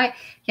on the site.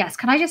 Yes,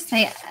 can I just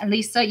say,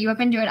 Lisa, you have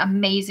been doing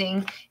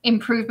amazing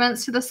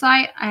improvements to the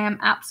site. I am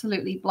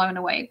absolutely blown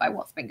away by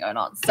what's been going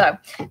on. So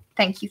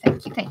thank you,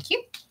 thank you, thank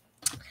you.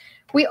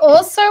 We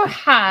also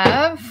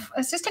have,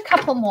 it's just a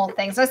couple more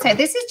things. I say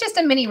this is just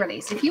a mini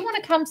release. If you want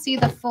to come see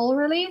the full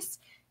release,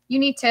 you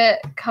need to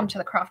come to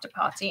the crafter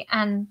party.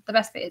 And the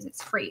best bit is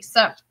it's free.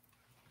 So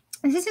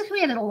this is going to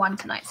be a little one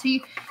tonight. So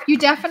you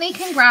definitely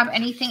can grab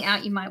anything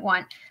out you might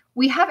want.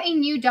 We have a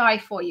new die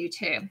for you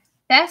too.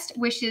 Best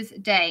Wishes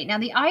Day. Now,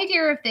 the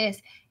idea of this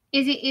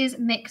is it is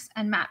mix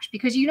and match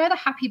because you know the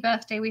happy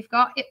birthday we've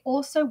got. It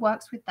also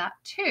works with that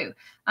too.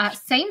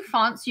 Same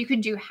fonts. You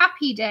can do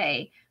happy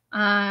day,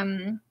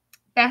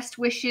 best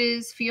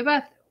wishes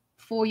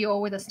for your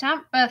with a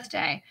stamp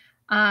birthday,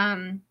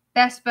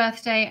 best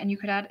birthday, and you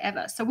could add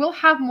ever. So we'll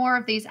have more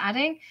of these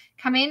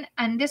come in,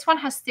 and this one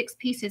has 6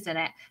 pieces in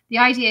it. The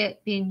idea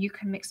being you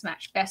can mix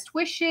match best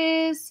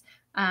wishes,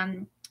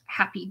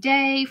 happy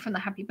day from the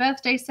happy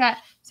birthday set.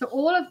 So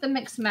all of the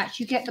mix and match,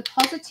 you get the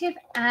positive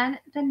and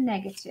the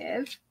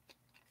negative.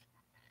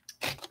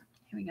 Here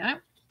we go.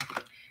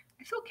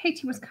 I thought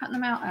Katie was cutting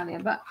them out earlier,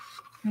 but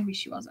maybe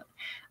she wasn't.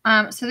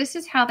 So this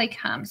is how they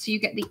come. So you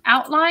get the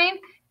outline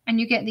and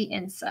you get the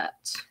insert.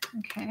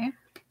 Okay.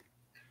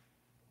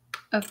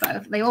 Of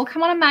both. They all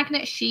come on a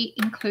magnet sheet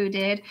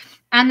included,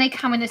 and they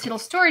come in this little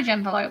storage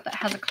envelope that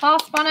has a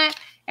clasp on it.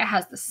 It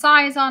has the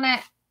size on it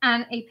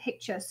and a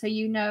picture, so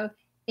you know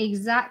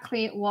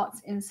exactly what's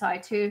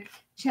inside too.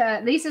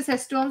 Lisa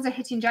says storms are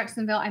hitting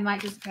Jacksonville. I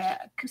might disappear.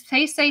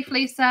 Stay safe,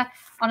 Lisa.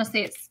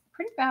 Honestly, it's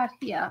pretty bad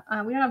here.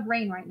 We don't have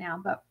rain right now,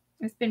 but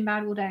it's been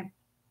bad all day.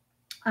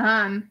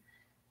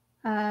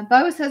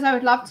 Bo says I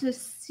would love to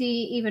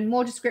see even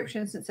more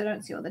descriptions since I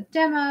don't see all the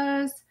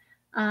demos.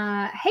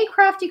 Hey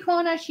Crafty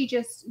Corner, she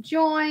just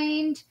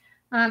joined.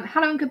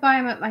 Hello and goodbye.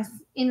 I'm at my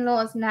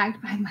in-laws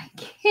nagged by my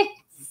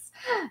kids.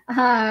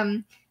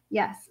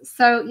 Yes.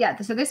 So yeah,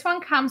 so this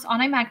one comes on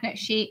a magnet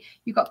sheet.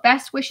 You've got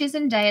best wishes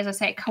and day. As I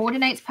say, it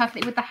coordinates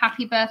perfectly with the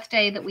happy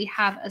birthday that we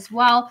have as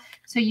well.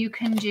 So you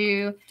can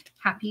do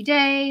happy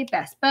day,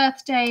 best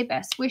birthday,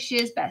 best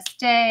wishes, best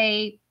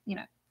day, you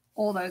know,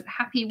 all those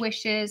happy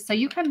wishes. So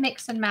you can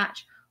mix and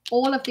match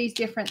all of these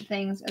different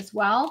things as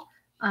well.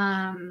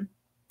 And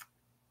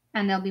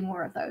there'll be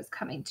more of those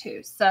coming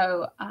too.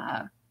 So,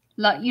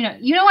 you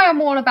know,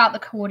 I'm all about the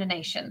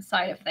coordination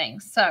side of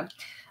things. So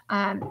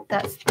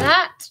that's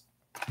that.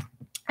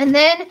 And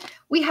then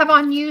we have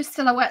our new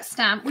silhouette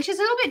stamp, which is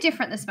a little bit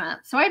different this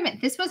month. So I admit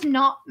this was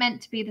not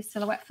meant to be the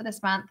silhouette for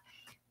this month.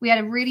 We had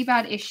a really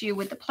bad issue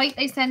with the plate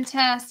they sent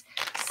us.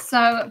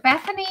 So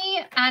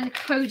Bethany and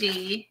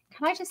Cody,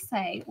 can I just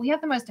say, we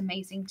have the most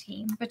amazing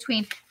team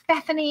between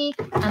Bethany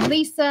and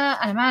Lisa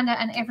and Amanda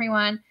and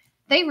everyone.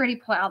 They really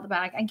pull it out of the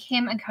bag. And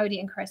Kim and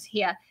Cody and Chris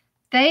here.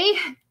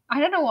 I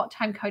don't know what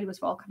time Cody was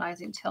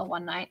vulcanizing till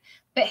one night,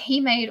 but he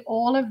made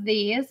all of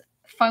these,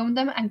 foamed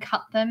them and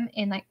cut them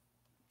in like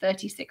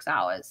 36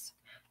 hours.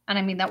 And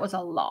I mean, that was a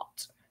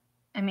lot.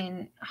 I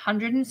mean,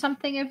 100 and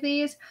something of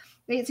these.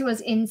 It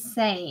was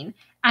insane.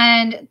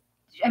 And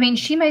I mean,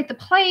 she made the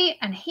plate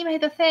and he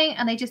made the thing,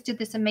 and they just did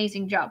this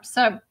amazing job.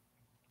 So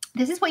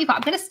this is what you've got.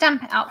 I'm going to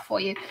stamp it out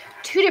for you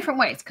 2 different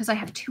ways because I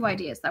have 2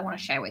 ideas that I want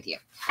to share with you.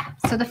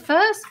 So the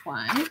first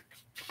one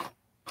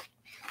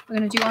we're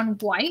going to do on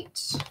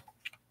white.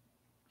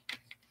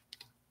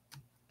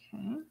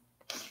 Okay.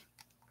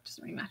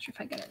 Doesn't really matter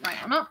if I get it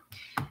right or not.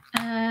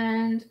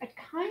 And I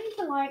kind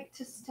of like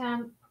to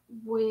stamp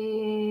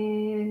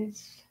with,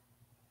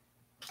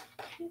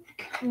 I'm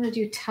going to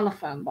do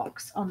telephone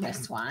box on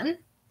this one.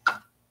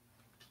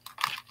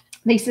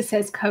 Lisa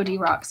says Cody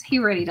rocks. He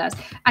really does.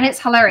 And it's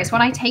hilarious.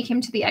 When I take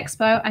him to the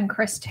expo, and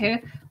Chris too,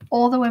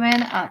 all the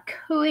women are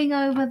cooing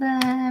over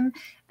them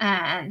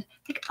and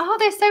like, oh,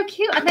 they're so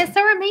cute and they're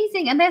so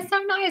amazing and they're so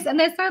nice and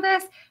they're so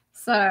this.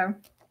 So,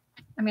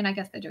 I mean, I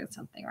guess they're doing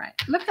something right.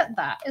 Look at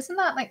that. Isn't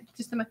that like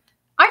just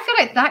I feel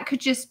like that could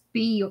just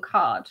be your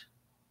card.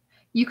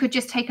 You could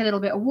just take a little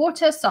bit of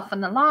water,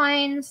 soften the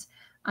lines.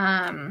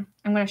 I'm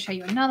going to show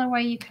you another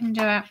way you can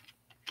do it.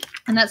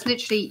 And that's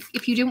literally,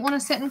 if you didn't want to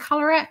sit and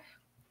color it,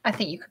 I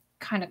think you could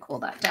kind of cool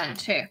that down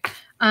too.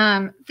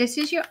 This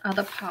is your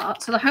other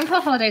part. So the Home for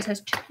the Holidays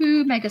has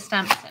 2 mega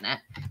stamps in it,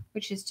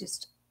 which is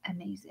just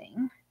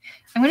amazing.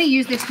 I'm going to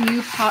use this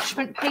new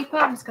parchment paper.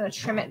 I'm just going to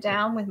trim it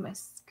down with my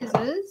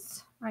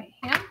scissors right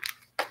here.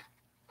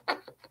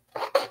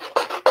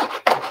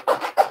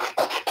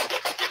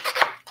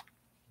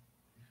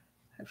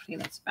 Hopefully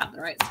that's about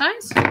the right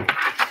size.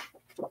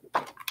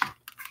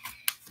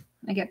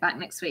 When I get back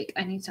next week,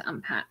 I need to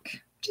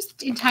unpack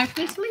just in time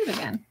for me to leave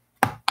again.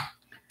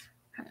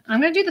 Okay. I'm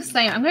going to do the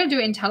same. I'm going to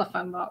do it in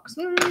telephone box.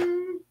 We'll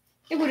do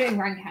it in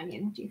Grand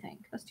Canyon. What do you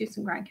think? Let's do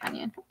some Grand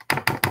Canyon.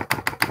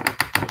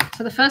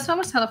 So the first one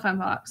was telephone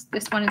box.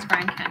 This one is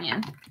Grand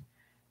Canyon.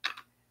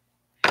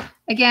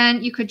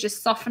 Again, you could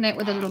just soften it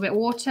with a little bit of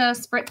water,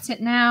 spritz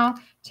it now,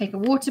 take a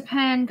water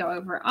pen, go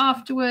over it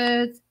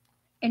afterwards.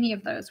 Any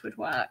of those would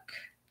work.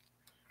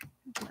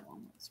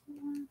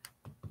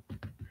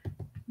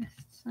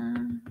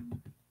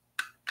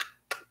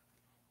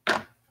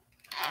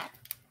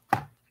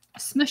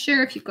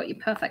 Smusher if you've got your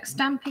perfect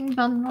stamping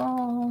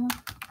bundle.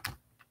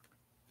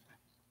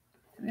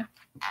 There we go.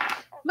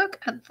 Look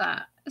at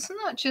that. Isn't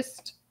that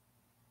just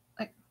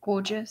like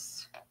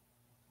gorgeous?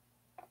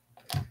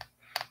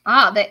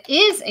 Ah, there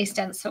is a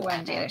stencil,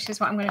 Wendy, which is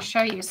what I'm going to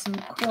show you some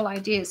cool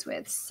ideas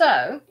with.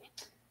 So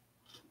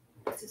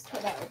let's just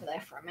put that over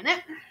there for a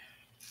minute.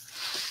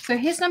 So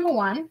here's number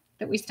 1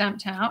 that we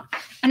stamped out.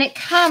 And it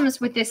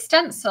comes with this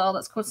stencil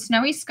that's called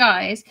Snowy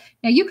Skies.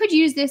 Now, you could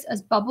use this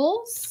as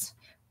bubbles,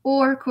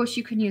 or, of course,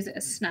 you can use it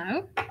as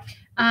snow.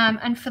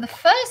 And for the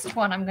first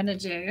one I'm going to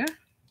do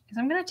is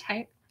I'm going to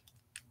take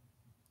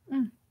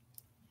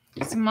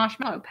some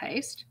marshmallow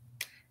paste.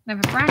 And I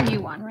have a brand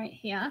new one right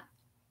here.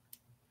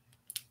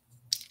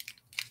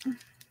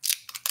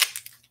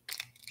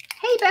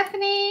 Hey,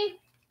 Bethany.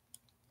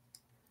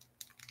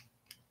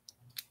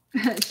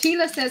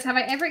 Sheila says, have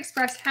I ever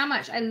expressed how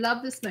much I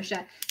love the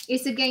Smusher?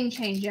 It's a game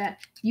changer.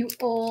 You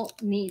all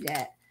need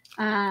it.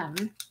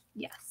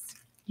 Yes,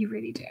 you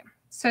really do.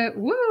 So,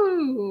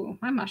 woo,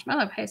 my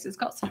marshmallow paste has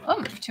got some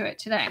oomph to it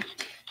today.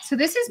 So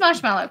this is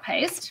marshmallow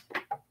paste.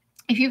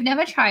 If you've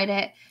never tried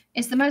it,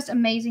 it's the most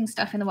amazing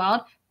stuff in the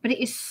world, but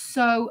it is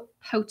so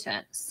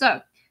potent.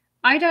 So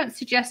I don't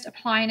suggest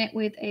applying it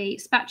with a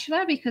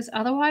spatula because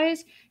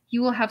otherwise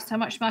you will have so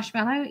much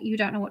marshmallow, you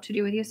don't know what to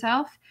do with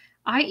yourself.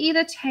 I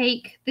either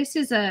take, this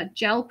is a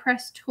gel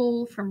press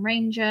tool from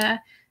Ranger,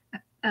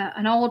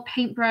 an old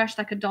paintbrush,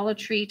 like a Dollar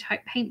Tree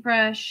type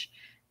paintbrush,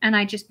 and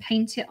I just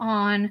paint it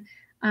on.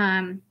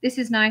 This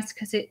is nice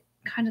because it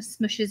kind of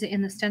smushes it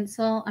in the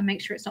stencil and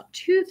makes sure it's not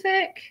too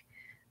thick,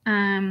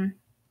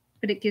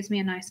 but it gives me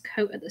a nice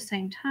coat at the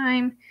same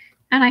time.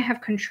 And I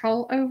have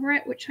control over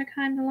it, which I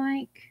kind of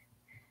like.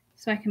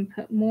 So I can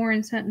put more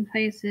in certain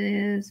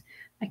places.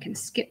 I can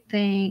skip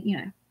things, you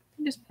know,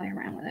 just play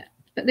around with it.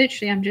 But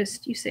literally, I'm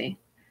just, you see,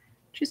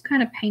 just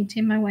kind of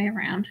painting my way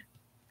around.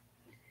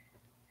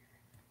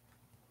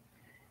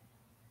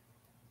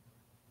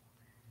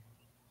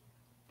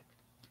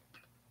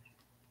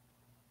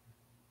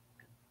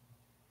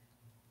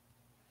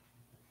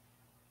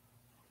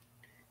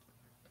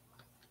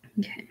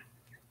 Okay.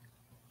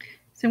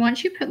 So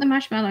once you put the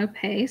marshmallow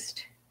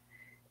paste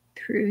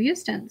through your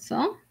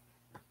stencil,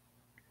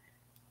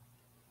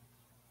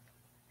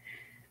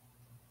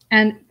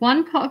 and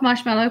one pot of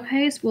marshmallow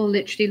paste will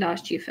literally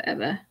last you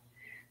forever.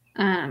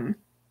 I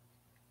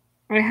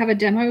have a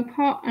demo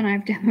pot and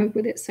I've demoed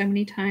with it so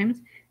many times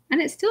and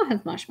it still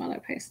has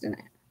marshmallow paste in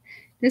it.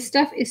 This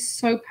stuff is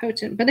so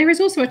potent, but there is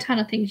also a ton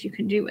of things you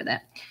can do with it.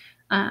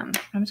 I'm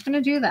just going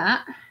to do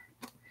that.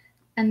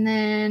 And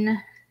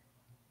then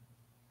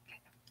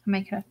I'm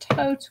making a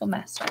total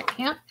mess right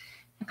here.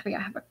 Luckily,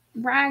 I have a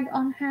rag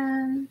on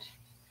hand.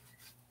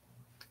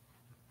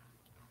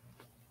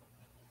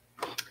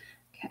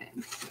 Okay.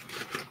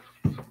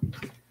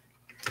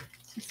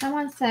 So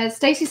someone says,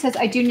 Stacy says,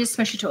 I do need a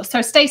smusher tool.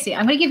 So Stacy,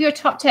 I'm going to give you a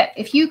top tip.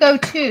 If you go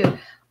to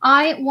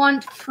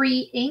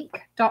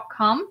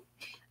iwantfreeink.com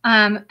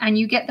and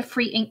you get the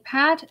free ink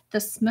pad, the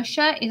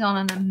smusher is on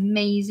an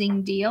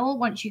amazing deal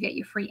once you get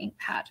your free ink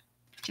pad.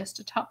 Just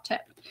a top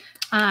tip.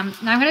 Now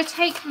I'm going to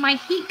take my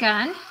heat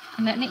gun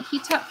and let it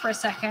heat up for a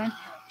second.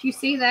 Do you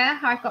see there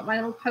how I've got my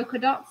little polka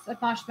dots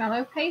of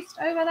marshmallow paste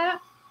over there?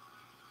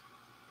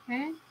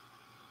 Okay.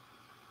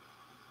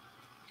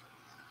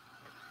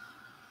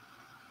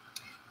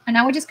 And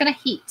now we're just going to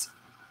heat.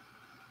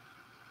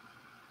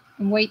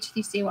 And wait till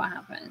you see what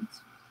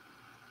happens.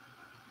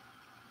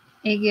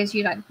 It gives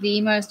you like the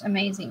most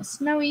amazing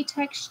snowy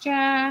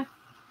texture.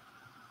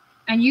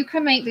 And you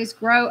can make this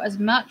grow as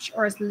much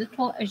or as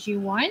little as you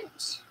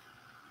want.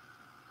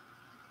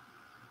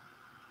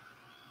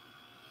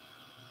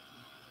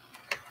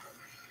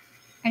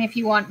 And if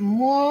you want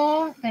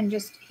more, then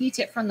just heat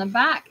it from the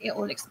back. It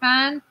will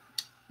expand.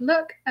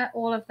 Look at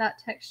all of that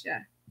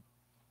texture.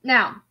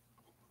 Now,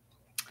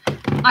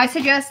 I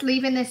suggest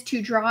leaving this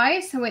to dry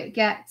so it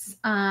gets, it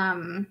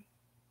kind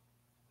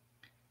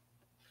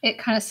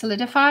of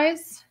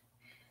solidifies.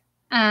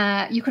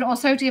 You can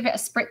also give it a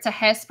spritz of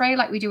hairspray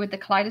like we do with the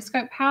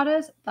kaleidoscope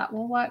powders. That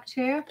will work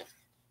too.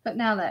 But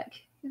now look,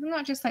 isn't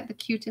that just like the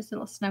cutest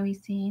little snowy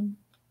scene?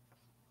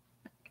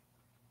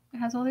 It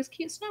has all this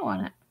cute snow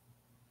on it.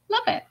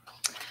 Love it.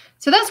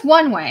 So that's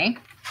one way.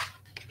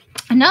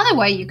 Another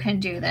way you can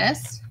do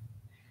this.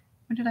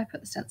 Where did I put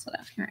the stencil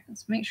down? Here,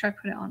 let's make sure I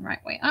put it on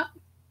right way up.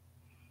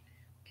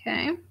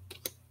 Okay.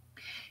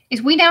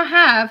 Is we now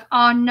have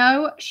our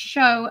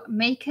no-show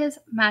Maker's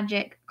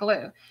Magic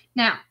glue.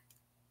 Now,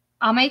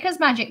 our Maker's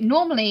Magic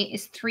normally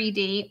is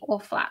 3D or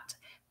flat,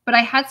 but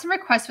I had some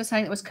requests for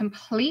something that was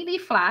completely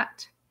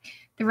flat.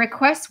 The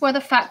requests were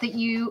the fact that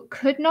you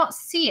could not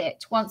see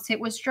it once it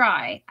was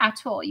dry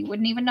at all. You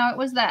wouldn't even know it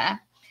was there.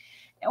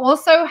 It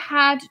also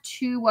had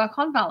to work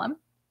on vellum.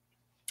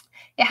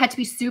 It had to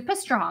be super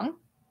strong.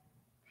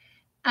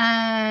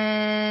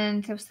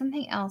 And there was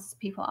something else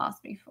people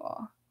asked me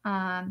for.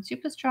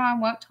 Super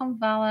strong, worked on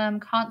vellum,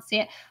 can't see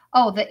it.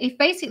 Oh,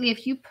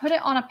 if you put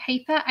it on a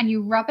paper and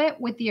you rub it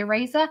with the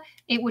eraser,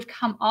 it would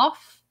come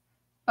off,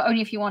 but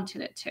only if you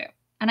wanted it to.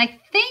 And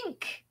I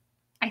think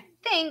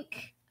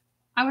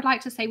I would like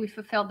to say we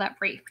fulfilled that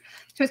brief.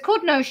 So it's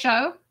called No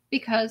Show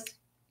because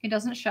it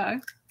doesn't show.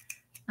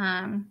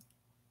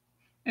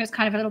 It was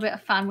kind of a little bit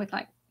of fun with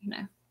like,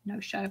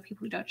 no show,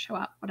 people who don't show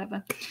up,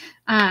 whatever.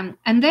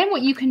 And then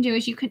what you can do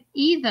is you can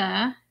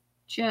either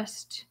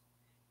just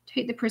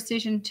take the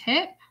precision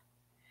tip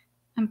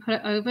and put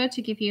it over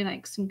to give you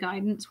like some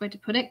guidance where to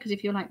put it. Because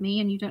if you're like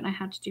me and you don't know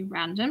how to do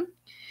random,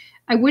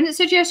 I wouldn't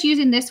suggest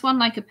using this one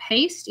like a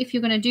paste. If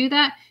you're going to do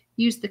that,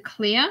 use the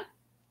clear.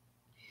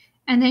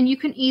 And then you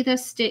can either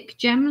stick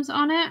gems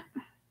on it,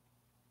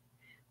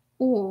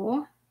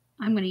 or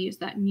I'm going to use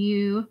that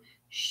new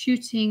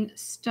shooting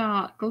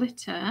star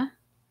glitter.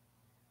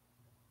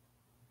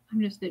 I'm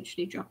just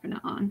literally dropping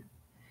it on.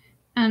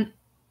 And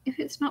if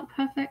it's not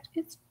perfect,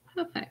 it's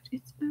perfect.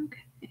 It's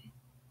okay.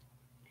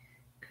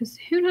 Because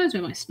who knows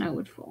where my snow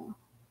would fall.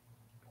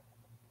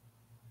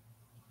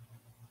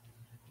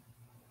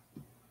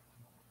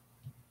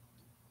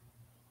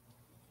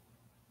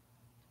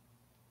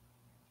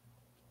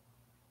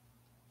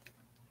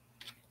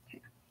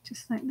 Okay,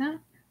 just like that.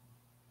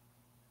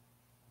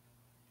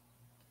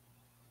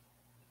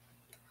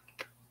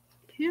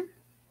 Okay.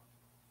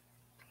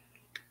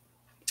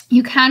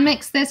 You can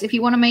mix this. If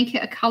you want to make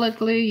it a colored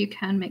glue, you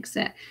can mix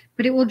it.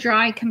 But it will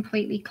dry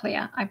completely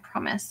clear, I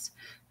promise.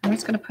 I'm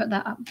just going to put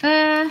that up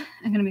there.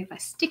 I'm going to move my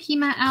sticky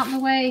mat out of the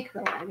way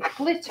because I want to get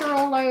glitter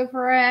all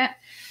over it.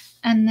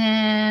 And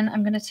then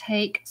I'm going to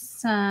take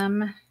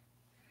some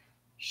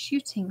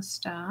shooting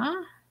star.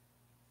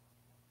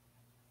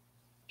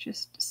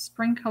 Just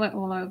sprinkle it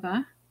all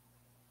over.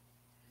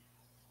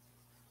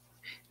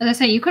 As I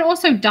say, you can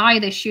also dye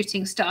this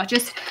shooting star.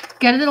 Just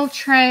get a little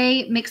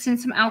tray, mix in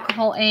some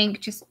alcohol ink,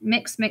 just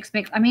mix, mix,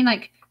 mix. I mean,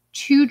 like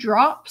 2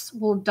 drops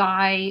will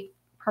dye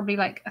probably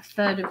like a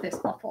third of this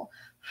bottle.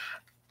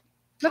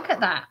 Look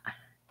at that.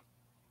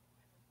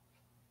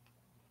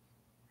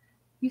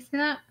 You see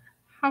that?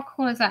 How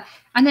cool is that?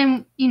 And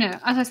then,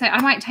 as I say, I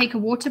might take a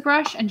water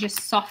brush and just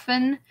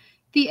soften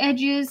the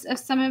edges of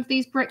some of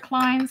these brick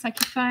lines.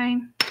 Like if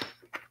I've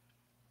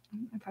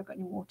got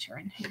any water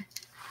in here.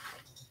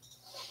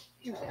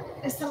 Here we go.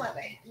 It's the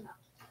way.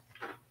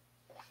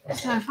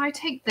 So if I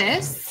take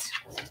this,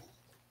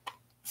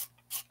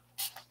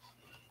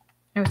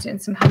 I was doing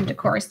some home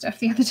decor stuff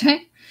the other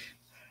day.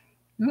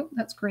 Oh,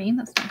 that's green.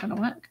 That's not going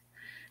to work.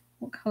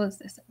 What color is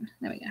this in?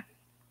 There we go.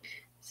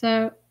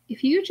 So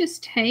if you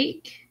just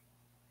take,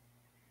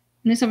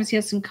 and this obviously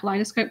has some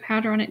kaleidoscope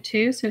powder on it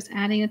too, so it's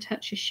adding a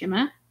touch of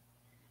shimmer.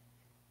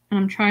 And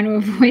I'm trying to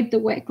avoid the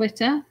wet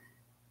glitter.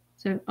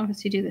 So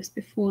obviously do this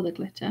before the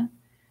glitter.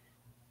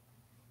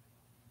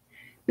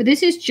 But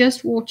this is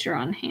just water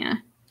on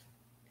here.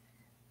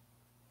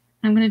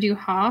 I'm going to do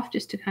half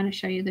just to kind of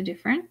show you the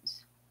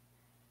difference.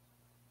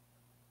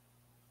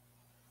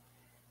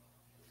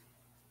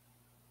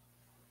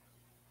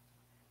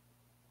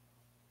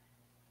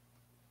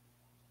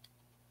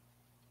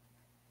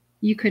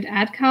 You could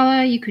add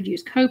color, you could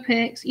use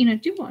Copics, you know,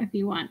 do whatever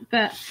you want.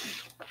 But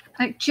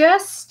like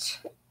just,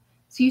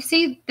 so you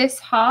see this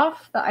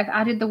half that I've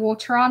added the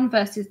water on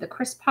versus the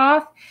crisp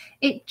half,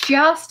 it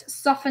just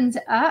softens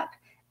it up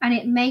and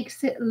it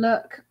makes it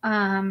look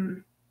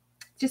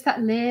just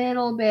that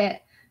little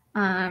bit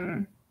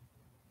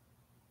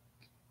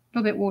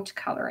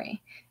watercolory.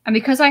 And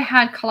because I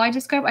had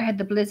kaleidoscope, I had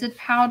the Blizzard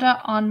powder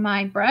on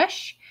my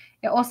brush.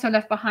 It also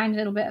left behind a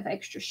little bit of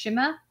extra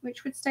shimmer,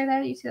 which would stay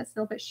there. You see that's a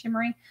little bit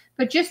shimmery.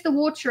 But just the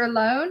water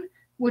alone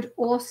would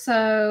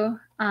also,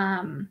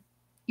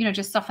 you know,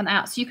 just soften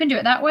out. So you can do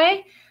it that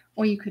way,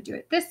 or you could do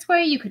it this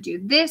way. You could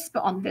do this,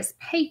 but on this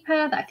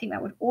paper. I think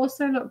that would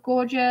also look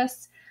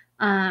gorgeous.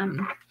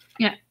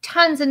 You know,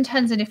 tons and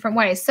tons of different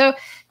ways. So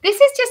this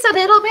is just a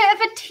little bit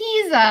of a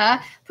teaser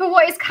for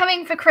what is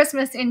coming for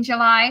Christmas in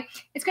July.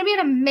 It's going to be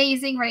an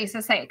amazing release.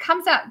 As I say, it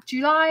comes out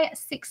July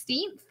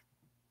 16th.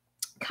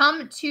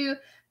 Come to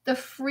the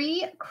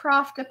free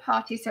crafter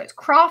party. So it's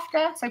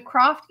crafter, so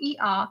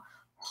crafter,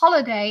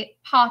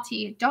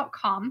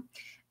 holidayparty.com.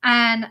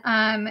 And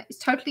it's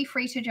totally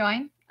free to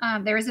join.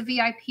 There is a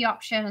VIP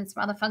option and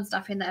some other fun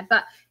stuff in there.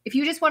 But if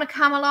you just want to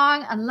come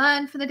along and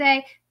learn for the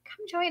day,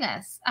 come join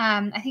us.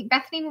 I think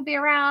Bethany will be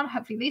around.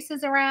 Hopefully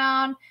Lisa's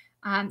around.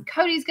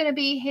 Cody's going to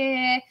be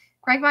here.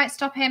 Greg might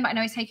stop in, but I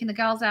know he's taking the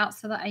girls out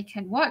so that I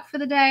can work for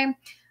the day.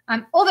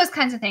 All those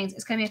kinds of things.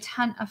 It's going to be a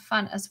ton of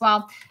fun as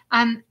well.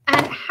 And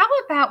how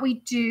about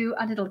we do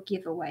a little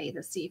giveaway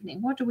this evening?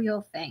 What do we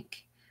all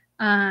think?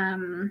 What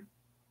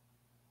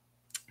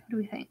do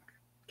we think?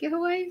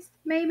 Giveaways?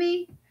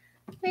 Maybe?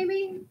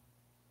 Maybe?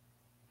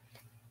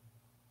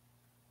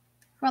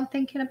 Everyone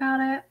thinking about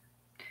it?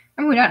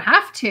 I mean, we don't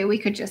have to. We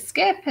could just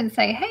skip and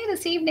say, hey,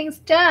 this evening's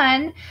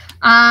done.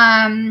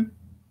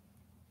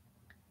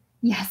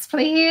 Yes,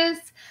 please.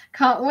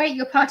 Can't wait.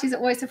 Your parties are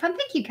always so fun.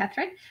 Thank you,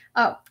 Catherine.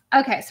 Oh,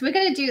 okay. So we're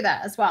going to do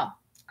that as well.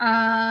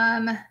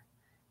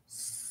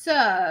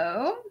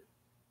 So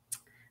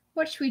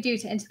what should we do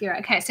to enter the giveaway?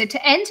 Okay, so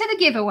to enter the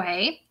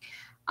giveaway,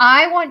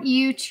 I want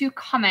you to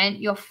comment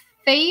your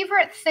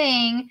favorite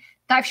thing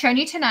that I've shown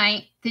you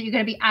tonight that you're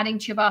going to be adding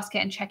to your basket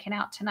and checking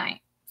out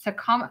tonight. So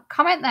comment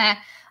there.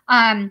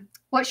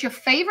 What's your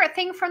favorite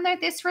thing from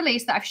this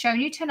release that I've shown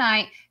you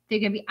tonight that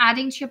you're going to be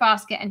adding to your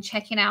basket and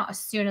checking out as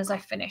soon as I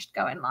finished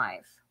going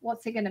live?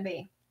 What's it going to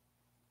be?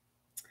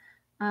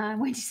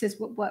 Wendy says,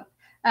 what?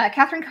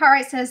 Catherine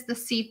Cartwright says the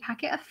seed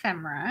packet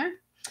ephemera.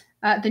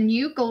 The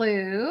new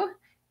glue.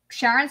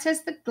 Sharon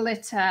says the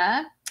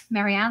glitter.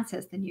 Marianne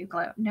says the new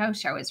glue. No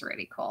show is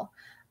really cool.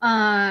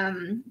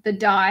 The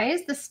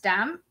dyes, the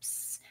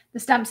stamps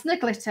and the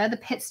glitter, the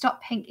pit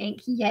stop pink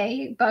ink.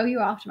 Yay, Bo, you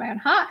after my own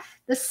heart.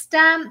 The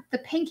stamp, the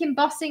pink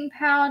embossing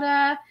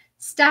powder,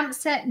 stamp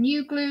set,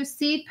 new glue,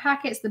 seed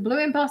packets, the blue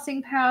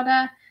embossing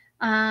powder.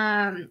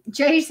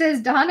 Jay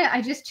says, darn it,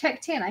 I just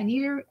checked in. I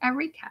need a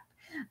recap.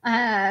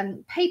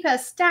 Paper,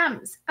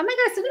 stamps. Oh my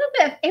God, it's a little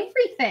bit of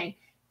everything.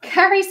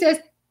 Carrie says,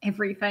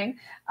 everything.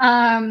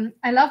 I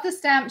love the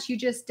stamps. You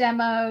just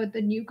demoed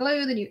the new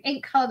glue, the new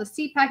ink color, the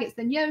seed packets,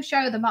 the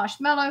no-show, the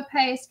marshmallow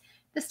paste.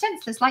 The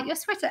stencil is like your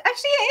sweater.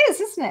 Actually, it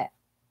is, isn't it?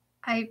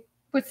 I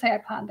would say I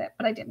planned it,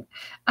 but I didn't.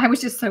 I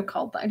was just so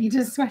cold that I needed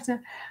a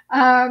sweater.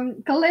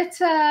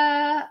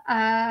 Glitter.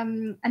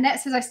 Annette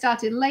says I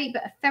started late,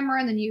 but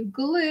ephemera and the new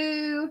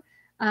glue.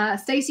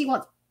 Stacey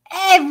wants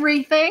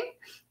everything.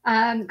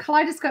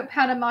 Kaleidoscope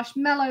powder,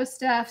 marshmallow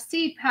stuff,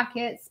 seed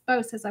packets.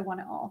 Bo says I want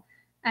it all.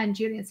 And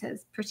Julian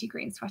says pretty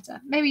green sweater.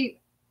 Maybe.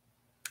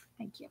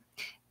 Thank you.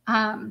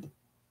 All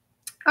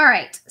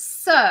right.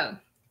 So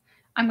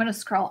I'm going to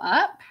scroll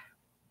up.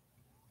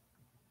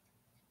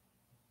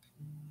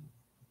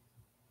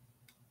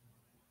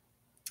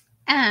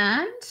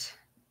 And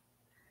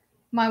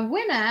my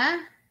winner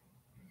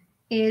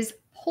is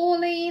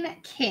Pauline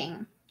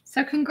King.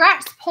 So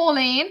congrats,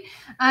 Pauline.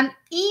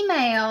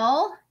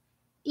 Email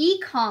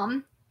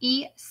ecom,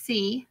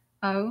 ECOMM,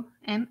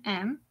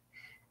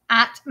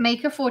 at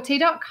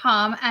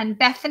makerforte.com, and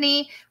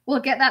Bethany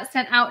will get that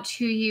sent out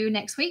to you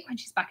next week when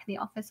she's back in the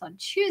office on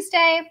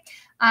Tuesday.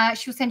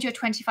 She'll send you a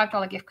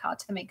 $25 gift card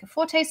to the Maker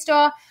Forte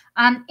store.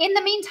 In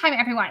the meantime,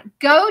 everyone,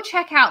 go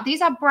check out.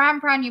 These are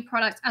brand new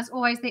products. As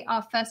always, they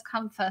are first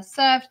come, first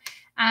served.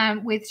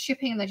 With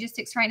shipping and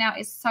logistics right now,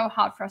 it's so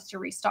hard for us to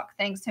restock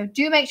things. So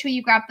do make sure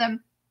you grab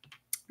them.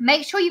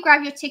 Make sure you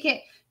grab your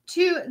ticket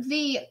to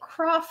the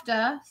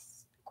crafty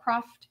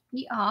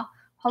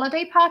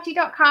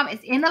holidayparty.com.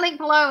 It's in the link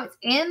below. It's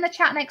in the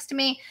chat next to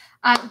me.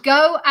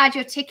 Go add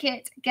your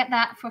ticket. Get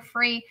that for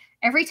free.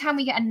 Every time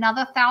we get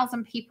another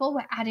 1,000 people,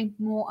 we're adding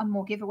more and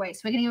more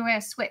giveaways. We're giving away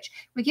a Switch.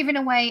 We're giving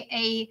away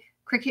a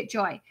Cricut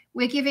Joy.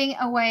 We're giving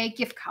away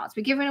gift cards.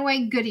 We're giving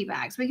away goodie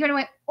bags. We're giving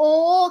away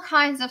all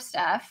kinds of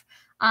stuff.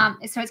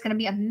 So it's going to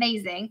be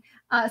amazing.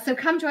 So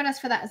come join us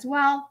for that as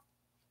well.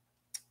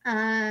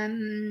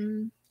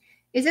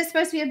 Is there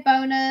supposed to be a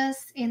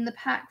bonus in the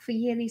pack for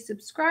yearly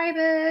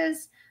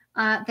subscribers?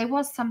 There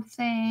was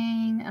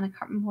something, and I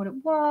can't remember what it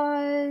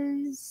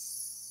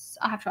was.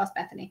 I'll have to ask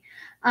Bethany.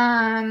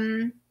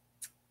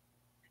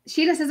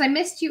 Sheila says, I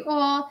missed you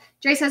all.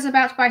 Jay says,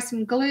 about to buy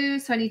some glue,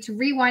 so I need to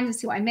rewind and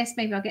see what I missed.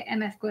 Maybe I'll get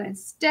MF glue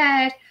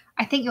instead.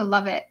 I think you'll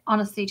love it.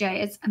 Honestly, Jay,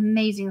 it's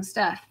amazing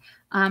stuff.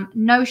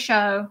 No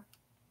show.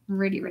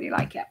 Really, really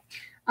like it.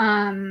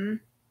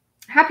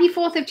 Happy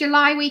 4th of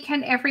July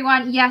weekend,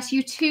 everyone. Yes,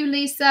 you too,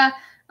 Lisa.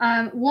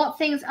 What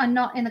things are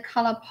not in the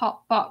color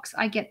pop box?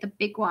 I get the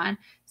big one.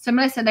 So,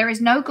 Melissa, there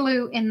is no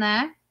glue in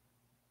there.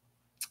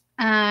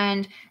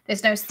 And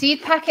there's no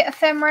seed packet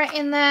ephemera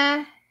in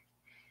there.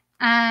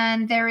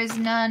 And there is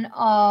none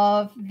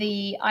of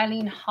the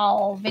Eileen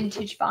Hull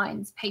Vintage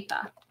Vines paper.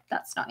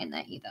 That's not in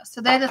there either. So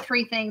they're the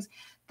 3 things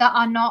that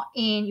are not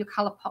in your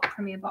ColourPop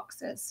Premier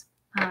boxes.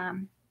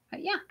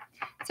 But yeah.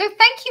 So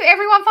thank you,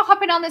 everyone, for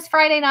hopping on this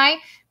Friday night.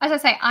 As I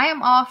say, I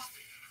am off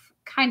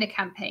kind of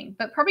camping,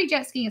 but probably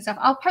jet skiing and stuff.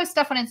 I'll post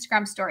stuff on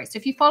Instagram stories. So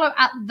if you follow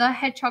at the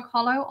Hedgehog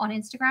Hollow on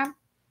Instagram,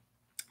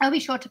 I'll be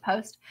sure to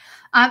post.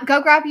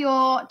 Go grab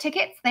your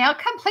tickets. They are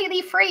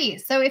completely free.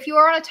 So if you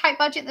are on a tight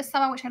budget this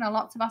summer, which I know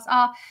lots of us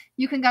are,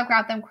 you can go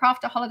grab them,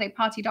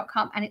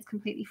 crafty.holidayparty.com, and it's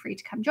completely free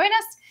to come join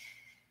us.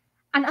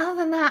 And other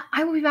than that,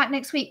 I will be back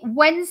next week.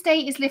 Wednesday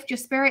is Lift Your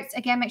Spirits.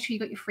 Again, make sure you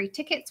got your free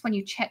tickets when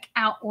you check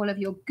out all of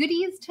your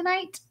goodies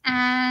tonight.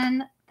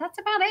 And that's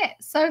about it.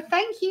 So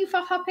thank you for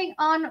hopping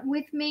on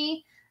with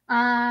me.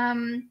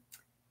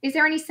 Is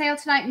there any sale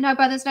tonight? No,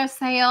 but there's no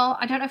sale.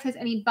 I don't know if there's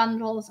any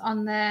bundles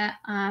on there.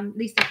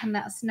 Lisa can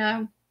let us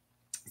know.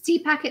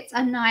 Seed packets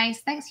are nice.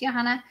 Thanks,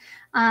 Johanna.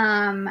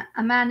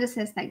 Amanda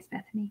says, thanks,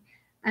 Bethany.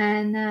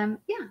 And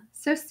yeah,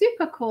 so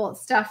super cool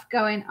stuff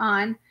going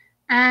on.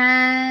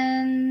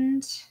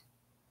 And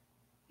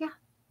yeah,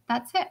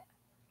 that's it.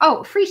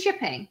 Oh, free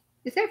shipping.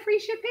 Is there free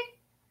shipping?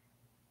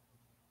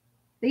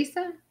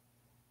 Lisa?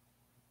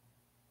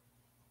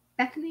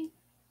 Bethany?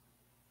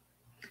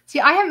 See,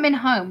 I haven't been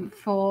home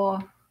for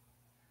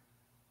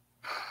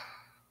a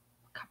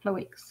couple of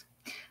weeks.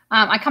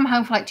 I come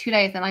home for like 2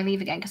 days, then I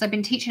leave again because I've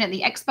been teaching at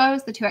the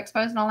expos, the 2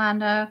 expos in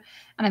Orlando, and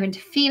I've been to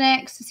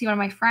Phoenix to see one of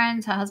my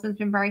friends. Her husband's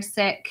been very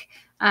sick,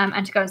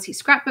 and to go and see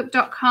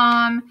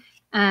scrapbook.com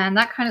and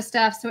that kind of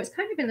stuff. So it's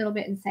kind of been a little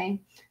bit insane.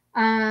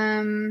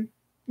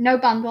 No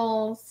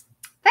bundles.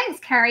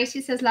 Thanks, Carrie.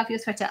 She says, love your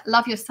sweater.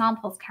 Love your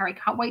samples, Carrie.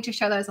 Can't wait to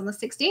show those on the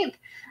 16th.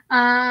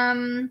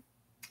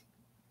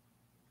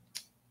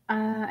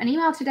 An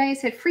email today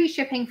said free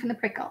shipping from the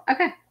Prickle.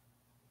 Okay.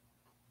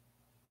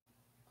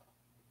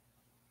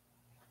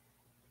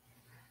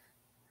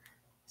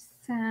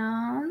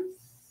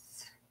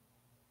 Sounds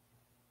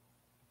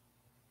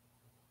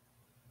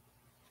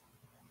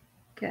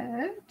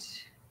good.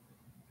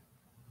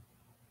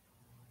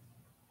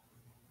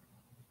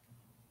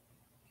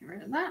 Get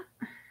rid of that.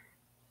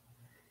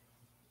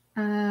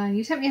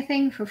 You sent me a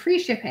thing for free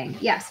shipping.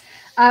 Yes.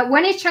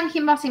 When is Chunky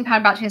Mossing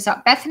Pad about to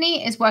start?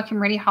 Bethany is working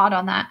really hard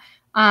on that.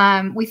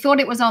 We thought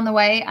it was on the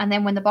way, and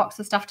then when the box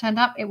of stuff turned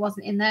up, it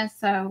wasn't in there.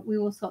 So we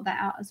will sort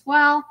that out as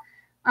well.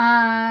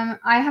 I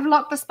have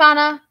locked the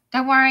spanner.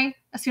 Don't worry.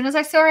 As soon as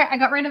I saw it, I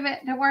got rid of it.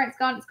 Don't worry. It's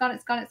gone. It's gone.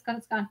 It's gone. It's gone.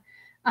 It's gone.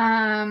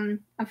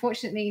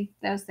 Unfortunately,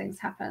 those things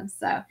happen.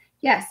 So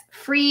yes,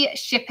 free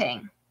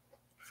shipping.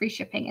 Free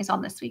shipping is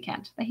on this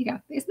weekend. There you go.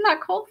 Isn't that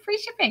cool? Free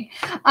shipping.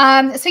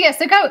 So yeah,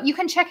 so go. You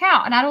can check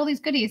out and add all these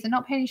goodies and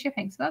not pay any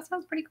shipping. So that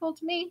sounds pretty cool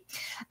to me.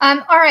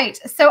 All right.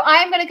 So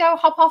I'm going to go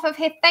hop off of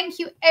here. Thank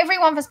you,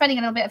 everyone, for spending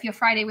a little bit of your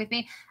Friday with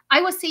me.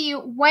 I will see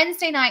you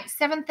Wednesday night,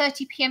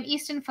 7:30 p.m.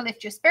 Eastern for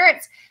Lift Your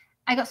Spirits.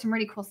 I got some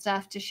really cool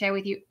stuff to share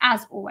with you,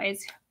 as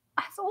always.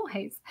 As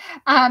always.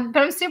 But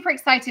I'm super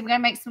excited. We're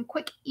going to make some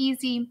quick,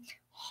 easy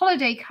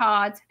holiday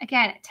cards.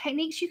 Again,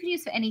 techniques you can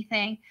use for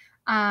anything.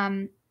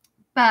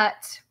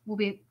 But we'll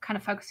be kind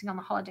of focusing on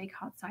the holiday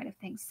card side of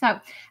things. So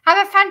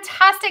have a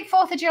fantastic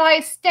 4th of July.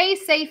 Stay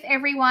safe,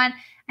 everyone.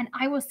 And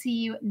I will see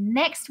you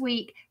next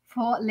week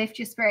for Lift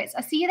Your Spirits.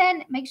 I'll see you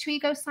then. Make sure you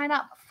go sign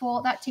up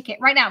for that ticket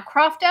right now.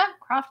 Crafty,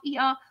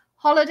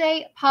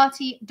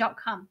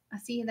 holidayparty.com. I'll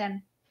see you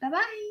then.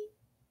 Bye-bye.